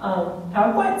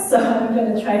PowerPoint, so I'm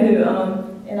going to try to,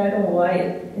 and I don't know why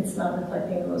it's not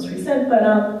reflecting the most recent, but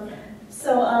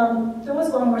there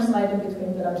was one more slide in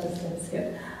between, but I'm just going to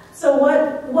skip. So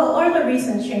what are the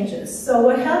recent changes? So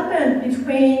what happened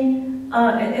between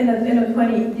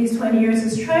these 20 years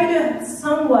is try to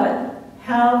somewhat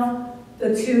have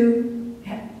the two,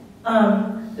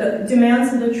 the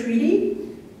demands of the treaty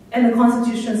and the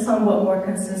Constitution somewhat more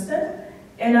consistent.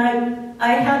 And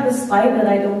I have this slide that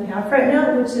I don't have right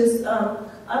now, which is,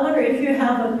 I wonder if you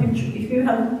have a picture, if you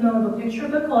have known of a picture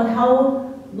of it called how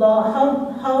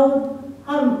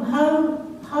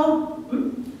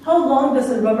long does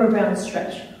a rubber band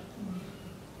stretch?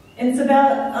 And it's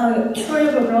about a story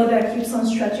of a girl that keeps on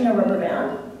stretching a rubber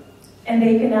band, and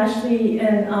they can actually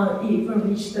even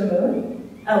reach the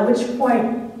moon, at which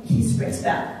point he springs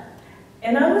back.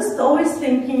 And I was always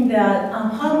thinking that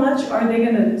how much are they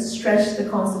going to stretch the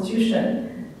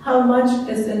Constitution? How much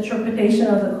is the interpretation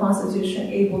of the Constitution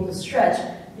able to stretch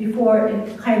before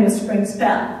it kind of springs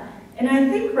back? And I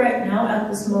think right now, at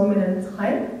this moment in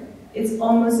time, it's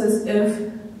almost as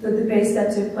if the debates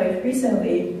that took place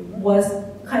recently was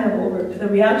kind of over the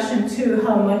reaction to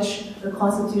how much the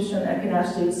Constitution can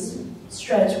actually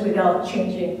stretch without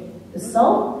changing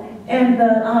itself. And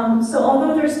so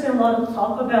although there's been a lot of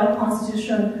talk about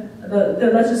Constitution, the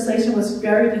legislation was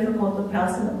very difficult to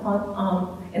pass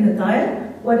in the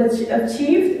Diet. What it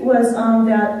achieved was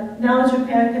that now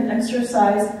Japan can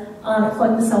exercise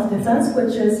collective self-defense,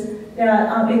 which is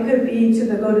that it could be to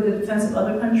go to the defense of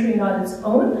other country, not its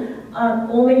own.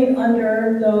 Only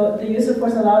under the use of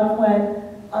force allowed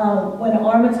when an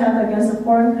armed attack against a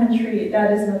foreign country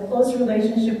that is in a close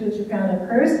relationship with Japan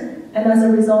occurs, and as a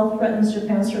result threatens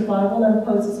Japan's survival and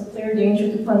poses a clear danger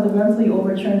to fundamentally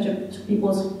overturn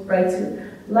people's right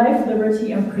to life,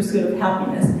 liberty, and pursuit of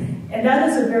happiness. And that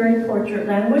is a very tortured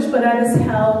language, but that is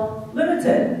how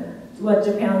limited what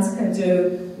Japan can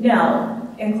do now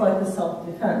in collective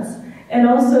self-defense. And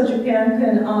also Japan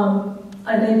can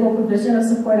enable provision of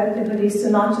support activities to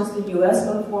not just the US,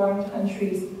 but foreign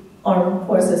countries' armed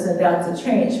forces, and that's a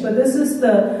change. But this is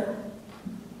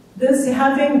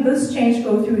having this change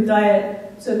go through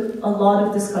Diet took a lot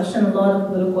of discussion, a lot of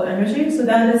political energy. So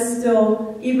that is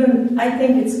still, even, I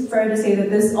think it's fair to say that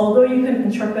this, although you can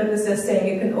interpret this as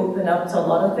saying it can open up to a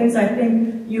lot of things, I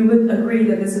think you would agree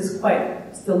that this is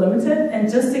quite still limited. And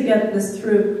just to get this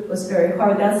through was very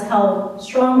hard. That's how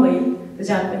strongly the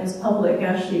Japanese public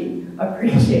actually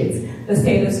appreciates the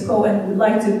status quo and would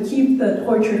like to keep the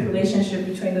tortured relationship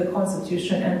between the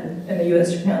Constitution and the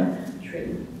US-Japan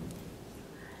treaty.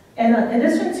 And in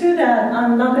addition to that,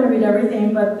 I'm not going to read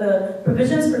everything, but the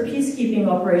provisions for peacekeeping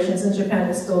operations in Japan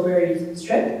is still very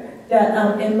strict.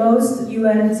 That in most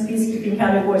UN's peacekeeping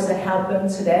categories that happen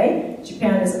today,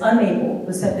 Japan is unable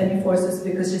to send any forces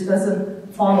because it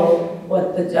doesn't follow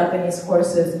what the Japanese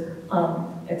forces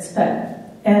expect.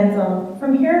 And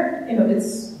from here,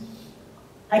 it's,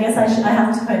 I guess I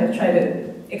have to kind of try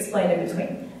to explain in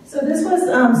between. So this was,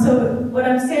 so what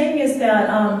I'm saying is that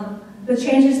the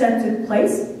changes that took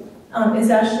place is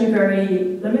actually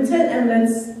very limited, and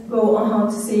let's go on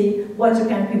to see what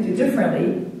Japan can do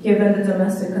differently given the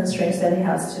domestic constraints that it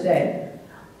has today.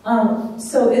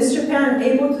 So is Japan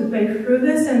able to break through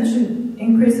this and to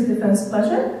increase the defense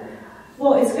budget?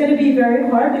 Well, it's going to be very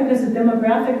hard because the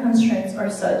demographic constraints are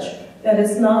such that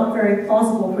it's not very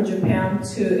plausible for Japan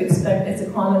to expect its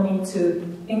economy to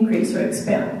increase or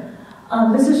expand.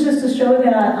 This is just to show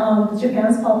that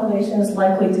Japan's population is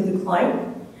likely to decline.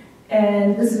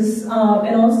 And this is,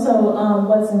 and also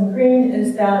what's in green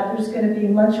is that there's going to be a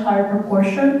much higher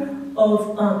proportion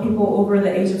of people over the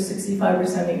age of 65 or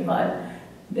 75.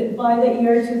 By the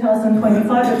year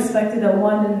 2025, it's expected that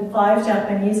 1 in 5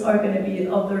 Japanese are going to be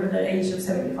over the age of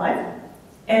 75.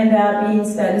 And that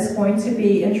means that it's going to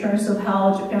be, in terms of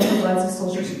how Japan provides its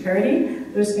social security,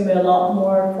 there's going to be a lot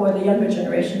more for the younger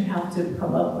generation have to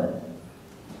come up with.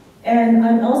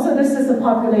 And also, this is a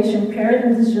population pair,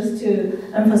 and this is just to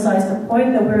emphasize the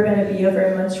point that we're going to be a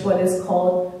very much what is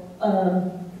called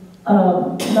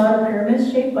not a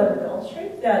pyramid shape, but a bell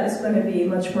shape. That is going to be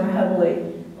much more heavily.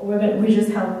 We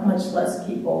just have much less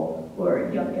people who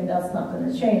are young, and that's not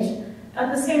going to change.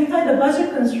 At the same time, the budget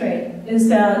constraint is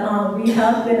that we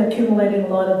have been accumulating a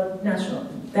lot of national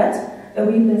debt that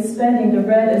we've been spending. The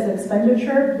red is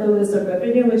expenditure, blue is the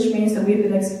revenue, which means that we've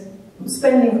been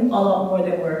spending a lot more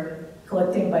than we're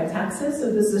collecting by taxes.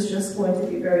 So this is just going to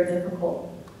be very difficult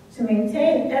to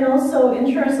maintain. And also,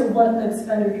 in terms of what the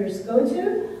expenditures go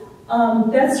to,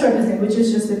 debt servicing, which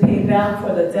is just to pay back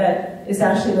for the debt, is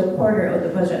actually a quarter of the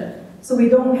budget. So we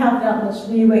don't have that much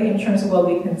leeway in terms of what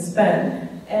we can spend.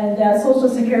 And that Social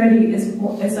Security is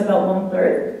about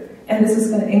 1/3. And this is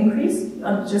going to increase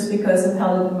just because of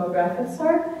how the demographics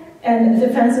are. And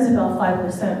defense is about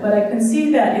 5%. But I can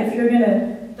see that if you're going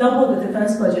to double the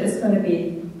defense budget, it's going to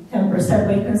be 10%.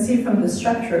 But you can see from the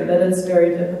structure that it's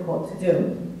very difficult to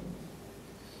do.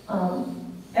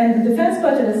 And the defense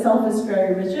budget itself is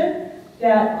very rigid.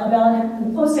 That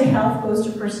about close to half goes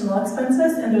to personal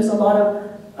expenses, and there's a lot of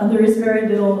there is very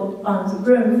little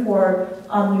room for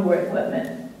newer equipment.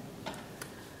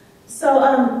 So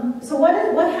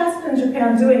what has been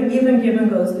Japan doing, even given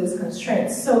these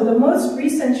constraints? So the most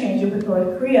recent change with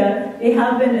North Korea, they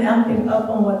have been amping up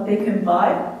on what they can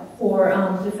buy for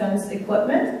defense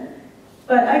equipment.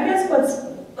 But I guess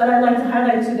what I'd like to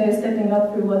highlight today is stepping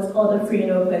up through what's called the free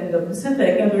and open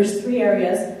Indo-Pacific, and there's 3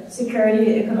 areas: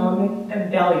 security, economic,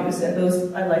 and values, and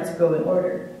those I'd like to go in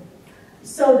order.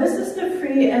 So this is the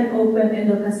free and open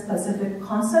Indo-Pacific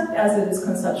concept as it is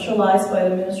conceptualized by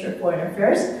the Ministry of Foreign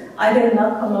Affairs. I did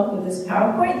not come up with this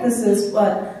PowerPoint. This is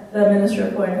what the Ministry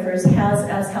of Foreign Affairs has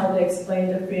as how they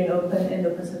explain the free and open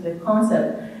Indo-Pacific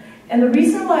concept. And the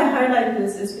reason why I highlight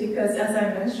this is because, as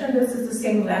I mentioned, this is the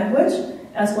same language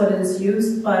as what is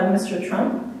used by Mr.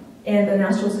 Trump in the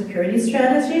National Security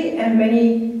Strategy, and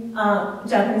many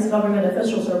Japanese government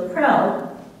officials are proud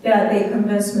that they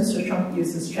convinced Mr. Trump to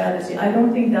use this strategy. I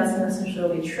don't think that's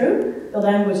necessarily true. The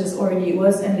language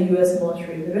was in the US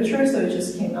military literature, so it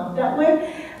just came out that way,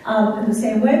 in the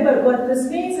same way. But what this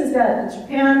means is that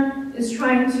Japan is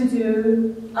trying to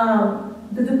do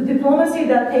the diplomacy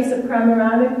that takes a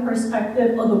panoramic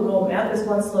perspective of the world map is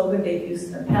one slogan they've used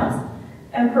in the past.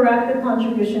 And proactive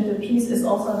contribution to peace is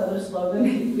also another slogan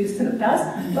they've used in the past.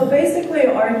 But basically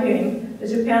arguing that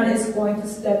Japan is going to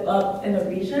step up in the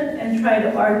region and try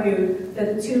to argue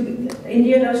that the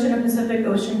Indian Ocean and Pacific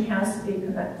Ocean has to be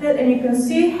connected. And you can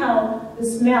see how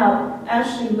this map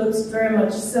actually looks very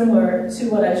much similar to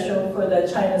what I showed for the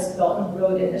China's Belt and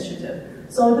Road Initiative.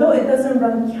 So although it doesn't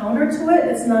run counter to it,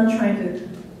 it's not trying to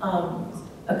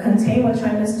contain what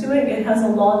China's doing. It has a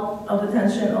lot of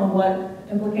attention on what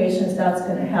implications that's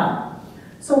going to have.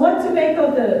 So what to make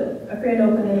of the free and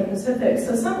open Indo-Pacific?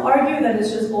 So some argue that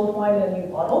it's just old wine in a new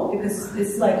bottle because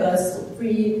it's like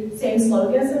same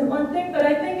slogans in one thing, but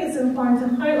I think it's important to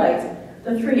highlight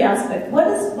the 3 aspects. What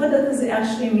does it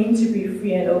actually mean to be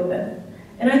free and open?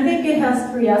 And I think it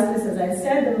has 3 aspects, as I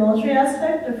said: the military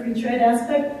aspect, the free trade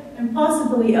aspect, and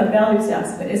possibly a values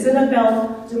aspect. Is it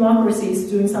about democracies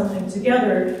doing something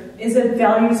together? Is it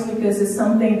values because it's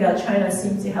something that China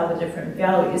seems to have a different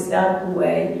value? Is that the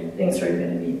way things are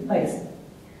going to be placed?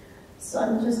 So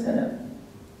I'm just going to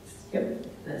skip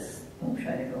this and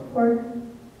try to go forward.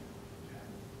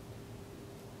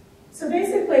 So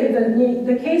basically,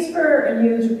 the case for a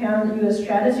new Japan-US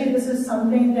strategy, this is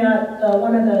something that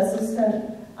one of the assistant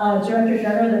Director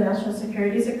General of the National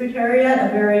Security Secretariat, a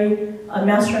very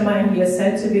mastermind, he is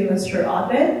said to be Mr.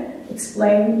 Abe,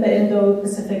 explained the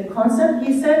Indo-Pacific concept.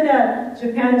 He said that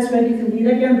Japan is ready to lead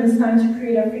again, this time to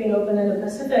create a free and open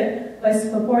Indo-Pacific by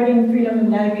supporting freedom of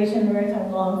navigation and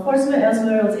maritime law enforcement, as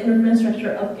well as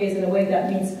infrastructure upgrades in a way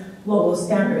that meets global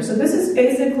standards. So this is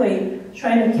basically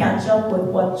trying to catch up with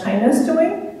what China is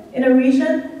doing in a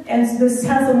region, and this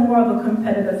has a more of a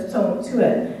competitive tone to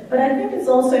it. But I think it's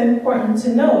also important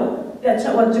to note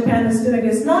that what Japan is doing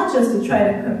is not just to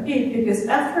try to compete, because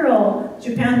after all,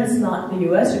 Japan is not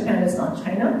the US, Japan is not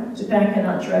China. Japan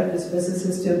cannot drive its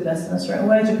businesses to invest in a certain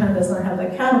way. Japan does not have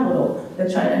the capital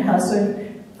that China has. So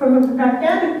from a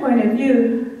pragmatic point of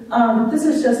view, this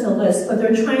is just a list, but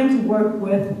they're trying to work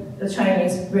with the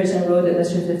Chinese Bridge and Road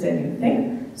Initiatives and New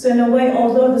Thing. So in a way,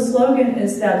 although the slogan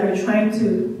is that they're trying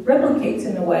to replicate,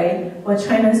 in a way, what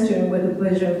China is doing with the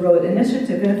Bridge and Road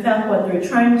Initiative, in fact, what they're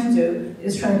trying to do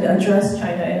is trying to address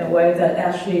China in a way that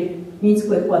actually meets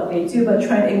with what they do, but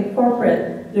trying to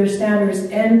incorporate their standards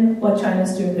in what China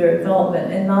is doing in their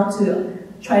development, and not to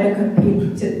try to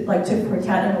compete like tit for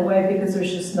tat in a way, because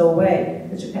there's just no way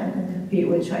that Japan can compete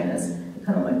with China's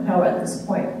economic power at this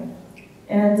point.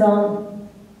 And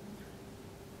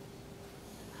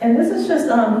this is just,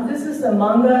 this is the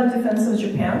Manga Defense of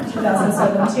Japan,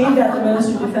 2017, that the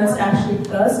Ministry of Defense actually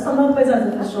does come up with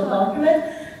as an official document.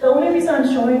 The only reason I'm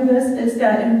showing this is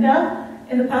that, in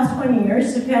fact, in the past 20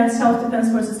 years, Japan's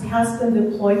self-defense forces has been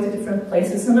deployed to different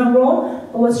places in the world.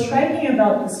 But what's striking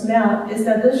about this map is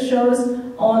that this shows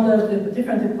all the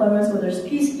different deployments, whether it's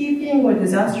peacekeeping or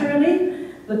disaster relief.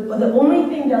 But the only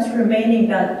thing that's remaining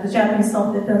that the Japanese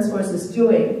self-defense force is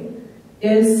doing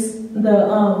is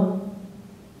the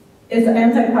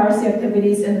anti-piracy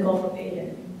activities in the Gulf of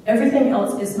Aden. Everything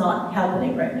else is not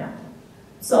happening right now.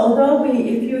 So although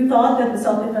if you thought that the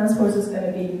self-defense force is going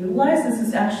to be utilized, this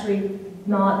is actually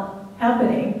not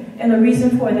happening. And the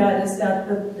reason for that is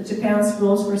that Japan's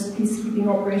rules for peacekeeping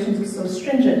operations is so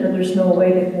stringent that there's no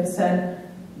way they can send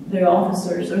their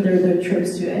officers or their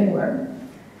troops to anywhere.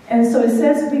 And so it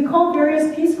says, we call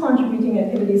various peace contributing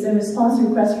activities in response to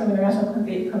requests from international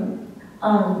committee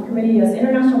as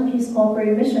international peace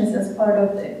cooperating missions as part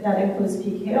of that includes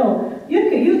PKO. You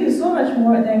do so much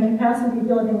more than capacity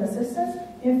building assistance.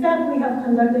 In fact, we have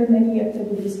conducted many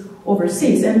activities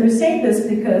overseas. And we're saying this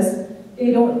because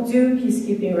they don't do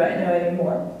peacekeeping right now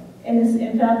anymore. And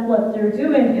in fact, what they're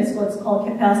doing is what's called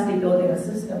capacity building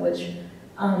assistance, which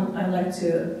I'd like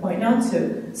to point out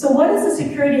to. So what is the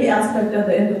security aspect of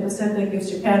the Indo-Pacific if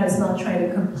Japan is not trying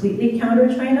to completely counter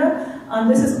China?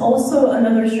 This is also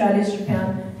another strategy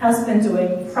Japan has been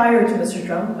doing prior to Mr.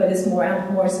 Trump, but is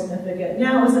more significant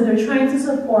now, is that they're trying to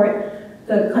support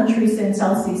the countries in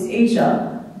Southeast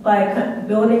Asia by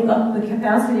building up the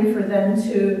capacity for them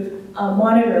to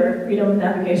monitor freedom of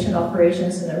navigation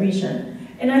operations in the region.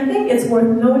 And I think it's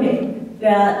worth noting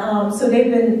that, so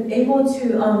they've been able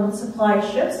to supply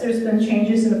ships. There's been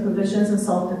changes in the provisions in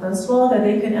self-defense law that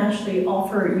they can actually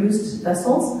offer used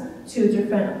vessels to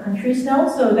different countries now.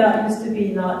 So that used to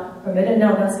be not permitted,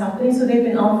 now that's happening. So they've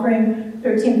been offering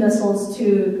 13 vessels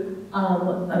to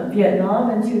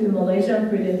Vietnam and 2 to Malaysia, and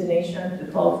 3 to Indonesia,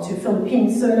 and 12 to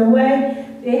Philippines. So in a way,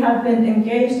 they have been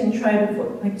engaged in trying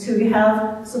to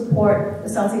have support the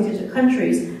Southeast Asian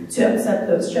countries to accept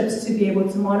those ships to be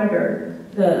able to monitor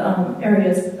the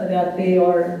areas that they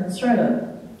are concerned of.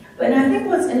 But I think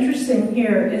what's interesting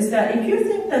here is that if you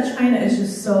think that China is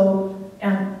just so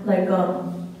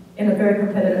in a very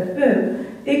competitive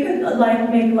mood, they could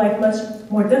make much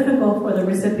more difficult for the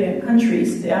recipient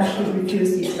countries to actually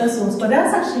refuse these vessels, but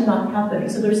that's actually not happening.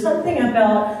 So there's something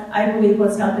about, I believe,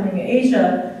 what's happening in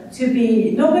Asia to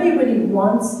be, nobody really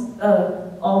wants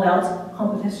all-out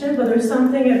competition, but there's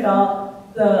something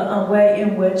about the way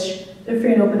in which the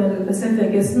free and open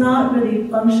Indo-Pacific is not really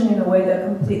functioning in a way that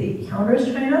completely counters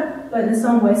China, but in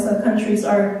some ways some countries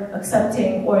are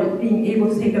accepting or being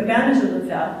able to take advantage of the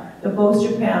fact that both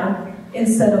Japan,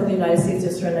 instead of the United States to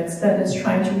a certain extent, is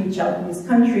trying to reach out to these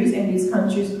countries, and these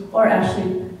countries are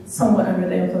actually somewhat under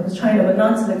the influence of China, but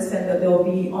not to the extent that they'll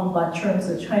be on bad terms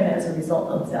with China as a result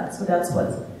of that. So that's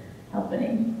what's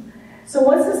happening. So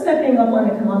what's the stepping up on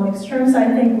economics terms? I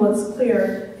think what's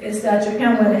clear is that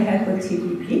Japan went ahead with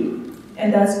TPP,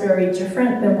 and that's very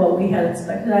different than what we had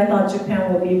expected. I thought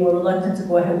Japan would be more reluctant to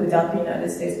go ahead without the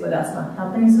United States, but that's not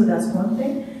happening, so that's one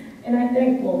thing. And I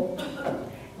think, well,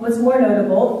 what's more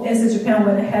notable is that Japan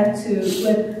went ahead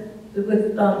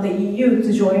with the EU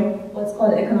to join what's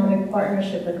called an Economic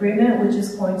Partnership Agreement, which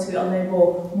is going to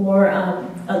enable more,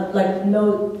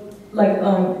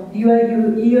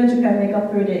 EU and Japan make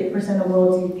up 38% of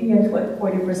world GDP and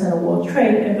 40% of world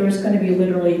trade, and there's going to be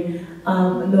literally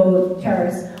no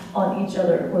tariffs on each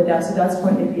other for that, so that's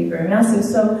going to be very massive.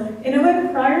 So in a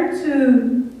way, prior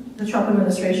to the Trump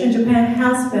administration, Japan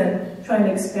has been trying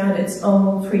to expand its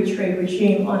own free trade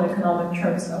regime on economic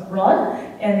terms abroad,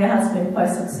 and it has been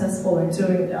quite successful in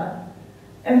doing that.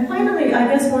 And finally, I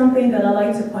guess one thing that I'd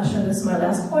like to question, this is my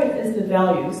last point, is the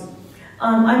values.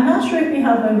 I'm not sure if you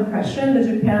have the impression that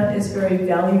Japan is very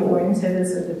value-oriented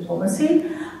as a diplomacy.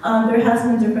 There has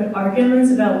been different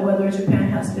arguments about whether Japan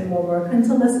has been more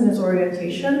mercantilist in its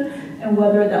orientation and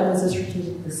whether that was a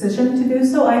strategic decision to do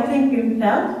so. I think, in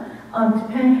fact,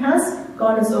 Japan has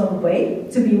gone its own way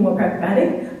to be more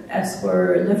pragmatic as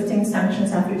for lifting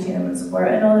sanctions after Tiananmen Square.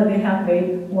 I know that they have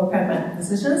made more pragmatic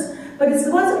decisions, but it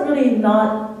wasn't really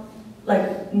not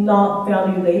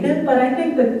value-laden, but I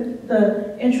think that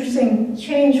the interesting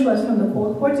change was from the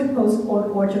Cold War to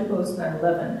post-Cold War to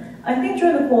post-9/11. I think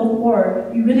during the Cold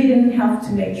War, you really didn't have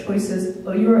to make choices,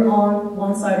 but you were on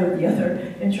one side or the other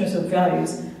in terms of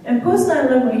values. And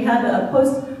post-9/11, we had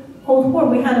post-Cold War,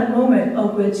 we had a moment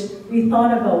of which we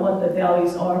thought about what the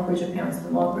values are for Japan's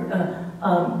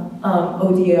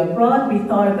ODA abroad. We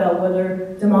thought about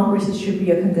whether democracy should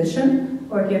be a condition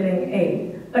for giving aid.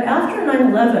 But after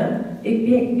 9/11, it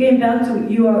came back to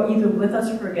you are either with us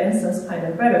or against us kind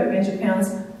of rhetoric, and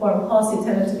Japan's foreign policy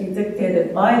tended to be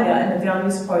dictated by that, and the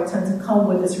values part tend to come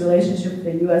with this relationship with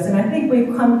the U.S. And I think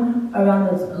we've come around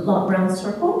a round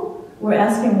circle. We're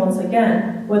asking once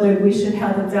again whether we should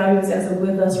have the values as a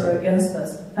with us or against us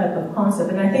type of concept.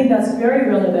 And I think that's very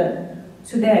relevant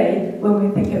today when we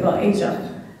think about Asia.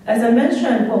 As I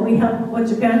mentioned, what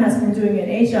Japan has been doing in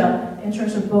Asia in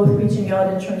terms of both reaching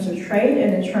out in terms of trade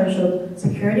and in terms of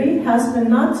security has been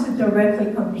not to directly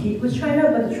compete with China,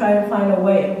 but to try to find a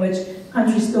way in which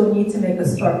countries still need to make a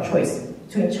stark choice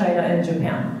between China and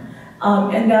Japan.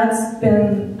 And that's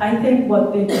been, I think,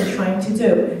 what they've been trying to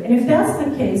do. And if that's the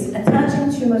case,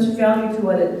 attaching too much value to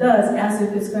what it does, as if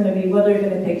it's going to be whether you're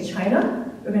going to take China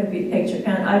or going to take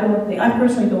Japan, I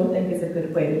personally don't think is a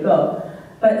good way to go.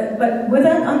 But with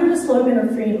that, under the slogan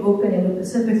of free and open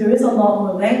Indo-Pacific, there is a lot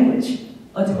more language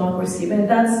of democracy, and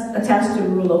that's attached to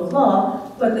rule of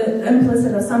law. But the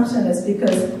implicit assumption is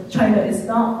because China is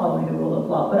not following the rule of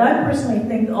law. But I personally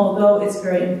think, although it's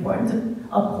very important to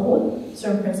uphold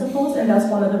certain principles, and that's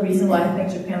one of the reasons why I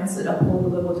think Japan should uphold the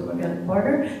liberal democratic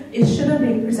order, it shouldn't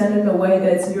be presented in a way that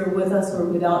it's you're with us or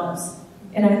without us.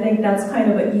 And I think that's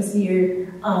kind of an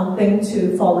easier thing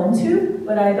to fall into,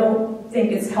 but I don't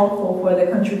think it's helpful for the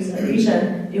countries in the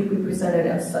region if we present it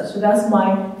as such. So that's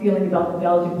my feeling about the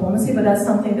value diplomacy, but that's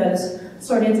something that is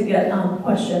starting to get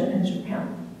questioned in Japan.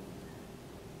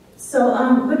 So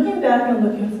looking back and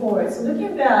looking forward. So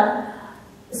looking back,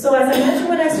 so as I mentioned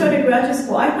when I started graduate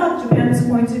school, I thought Japan was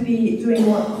going to be doing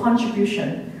more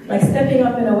contribution, like stepping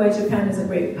up in a way Japan is a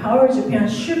great power. Japan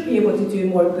should be able to do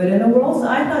more good in the world. So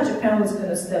I thought Japan was going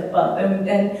to step up. And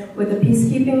with the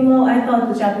peacekeeping law, I thought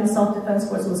the Japanese self-defense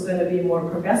force was going to be more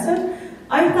progressive.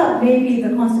 I thought maybe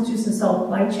the Constitution itself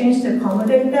might change to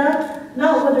accommodate that.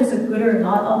 Not whether it's a good or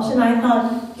not option. I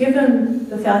thought, given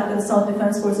the fact that the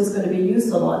self-defense force is going to be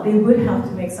used a lot, they would have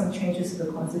to make some changes to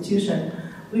the Constitution.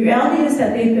 The reality is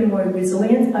that they've been more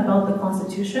resilient about the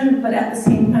Constitution, but at the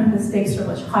same time, the stakes are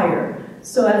much higher.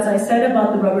 So as I said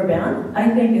about the rubber band, I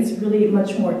think it's really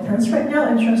much more tense right now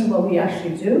in terms of what we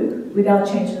actually do without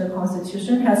changing the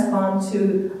Constitution has gone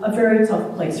to a very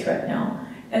tough place right now.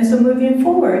 And so moving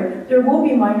forward, there will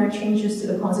be minor changes to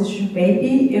the Constitution,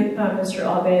 maybe if Mr.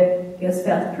 Abe gets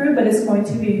that through, but it's going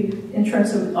to be, in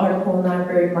terms of Article 9,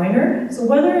 very minor. So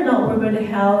whether or not we're going to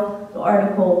have the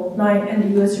Article 9 and the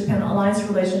U.S.-Japan alliance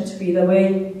relation to be the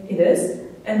way it is,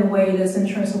 and the way it is in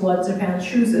terms of what Japan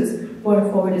chooses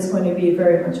going forward is going to be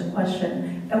very much a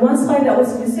question. And one slide that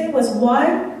was missing was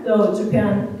why, though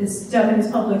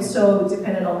Japanese public so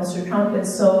dependent on Mr. Trump and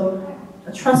so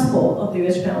trustful of the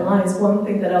U.S.-Japan alliance, one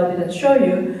thing that I didn't show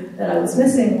you that I was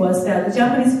missing was that the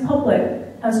Japanese public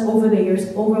has over the years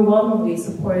overwhelmingly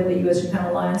supported the U.S.-Japan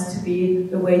alliance to be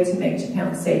the way to make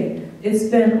Japan safe. It's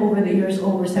been over the years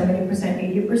over 70%,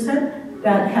 80%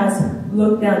 that has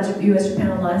looked at the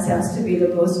U.S.-Japan alliance as to be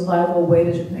the most viable way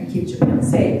to keep Japan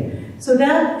safe. So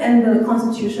that and the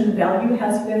Constitution value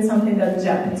has been something that the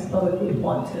Japanese public would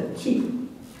want to keep,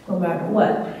 no matter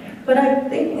what. But I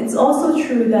think it's also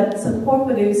true that support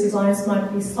for the U.S. alliance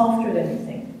might be softer than you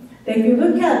think. That if you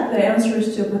look at the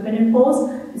answers to opinion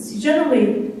polls, it's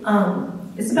generally,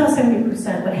 it's about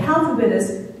 70%, but half of it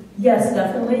is yes,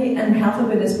 definitely, and half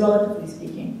of it is relatively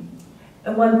speaking.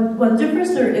 And what difference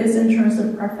there is in terms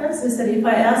of preference is that if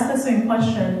I ask the same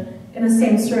question in the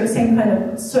same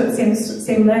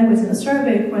language in the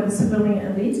survey for the civilian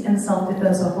elite and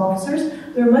self-defense officers,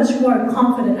 they're much more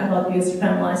confident about the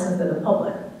U.S.-Japan alliance than the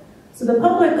public. So the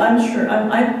public, I'm sure,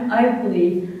 I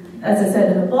believe, as I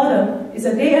said in the bottom, is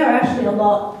that they are actually a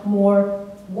lot more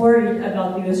worried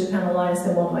about the U.S.-Japan alliance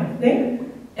than one might think.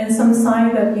 And some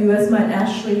sign that the U.S. might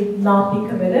actually not be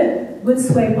committed would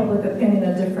sway public opinion in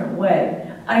a different way.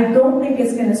 I don't think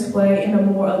it's going to sway in a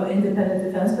more of an independent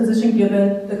defense position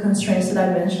given the constraints that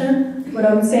I mentioned. What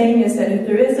I'm saying is that if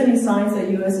there is any signs that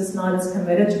the U.S. is not as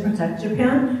committed to protect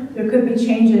Japan, there could be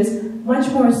changes much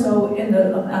more so at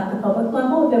the public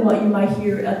level than what you might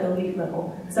hear at the elite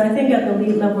level. So I think at the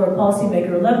elite level or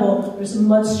policymaker level, there's a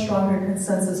much stronger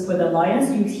consensus for the alliance.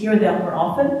 You hear that more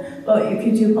often, but if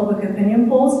you do public opinion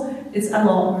polls, it's a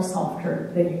lot more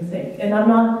softer than you think. And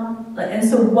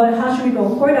how should we go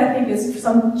forward? I think it's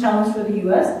some challenge for the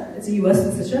U.S. It's a U.S.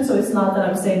 decision, so it's not that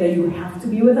I'm saying that you have to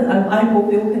be with it. I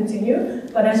hope it will continue,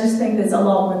 but I just think it's a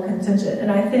lot more contingent.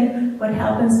 And I think what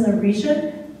happens in the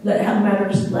region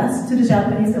matters less to the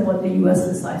Japanese than what the US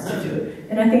decides to do.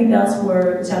 And I think that's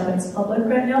where the Japanese public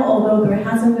right now, although there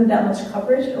hasn't been that much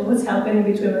coverage of what's happening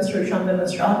between Mr. Trump and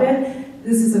Mr. Abe,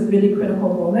 this is a really critical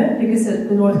moment because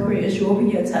the North Korea issue will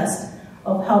be a test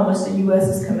of how much the US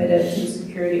is committed to the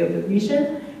security of the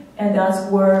region. And that's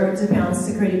where Japan's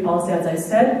security policy, as I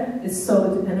said, is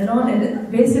so dependent on.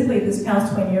 And basically, this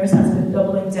past 20 years has been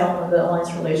doubling down on the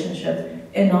alliance relationship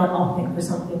and not opting for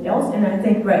something else. And I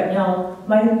think right now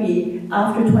might be,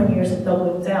 after 20 years of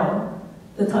doubling down,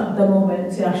 the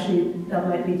moment to actually, that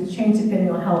might be to change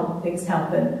depending on how things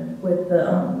happen with the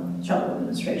Trump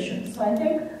administration. So I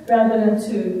think rather than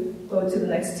to go to the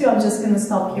next two, I'm just going to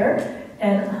stop here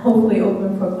and hopefully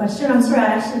open for a question. I'm sorry, I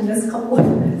actually missed a couple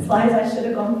of slides I should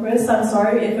have gone through, so I'm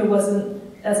sorry if it wasn't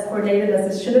as coordinated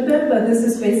as it should have been, but this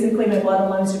is basically my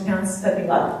bottom line is Japan stepping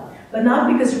up. But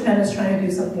not because Japan is trying to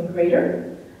do something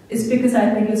greater, it's because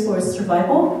I think it's for its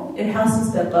survival. It has to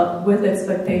step up with the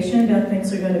expectation that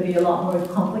things are going to be a lot more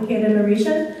complicated in the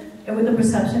region, and with the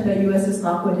perception that US is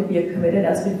not going to be as committed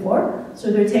as before. So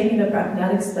they're taking the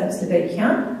pragmatic steps that they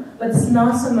can. But it's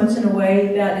not so much in a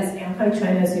way that is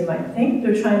anti-China as you might think.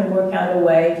 They're trying to work out a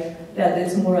way that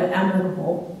is more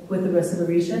amicable with the rest of the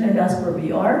region, and that's where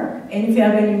we are. And if you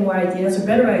have any more ideas or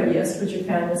better ideas for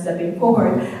Japan in stepping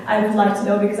forward, I would like to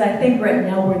know, because I think right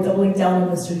now we're doubling down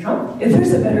on Mr. Trump. If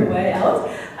there's a better way out,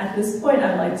 at this point,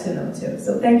 I'd like to know too.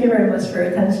 So thank you very much for your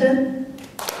attention.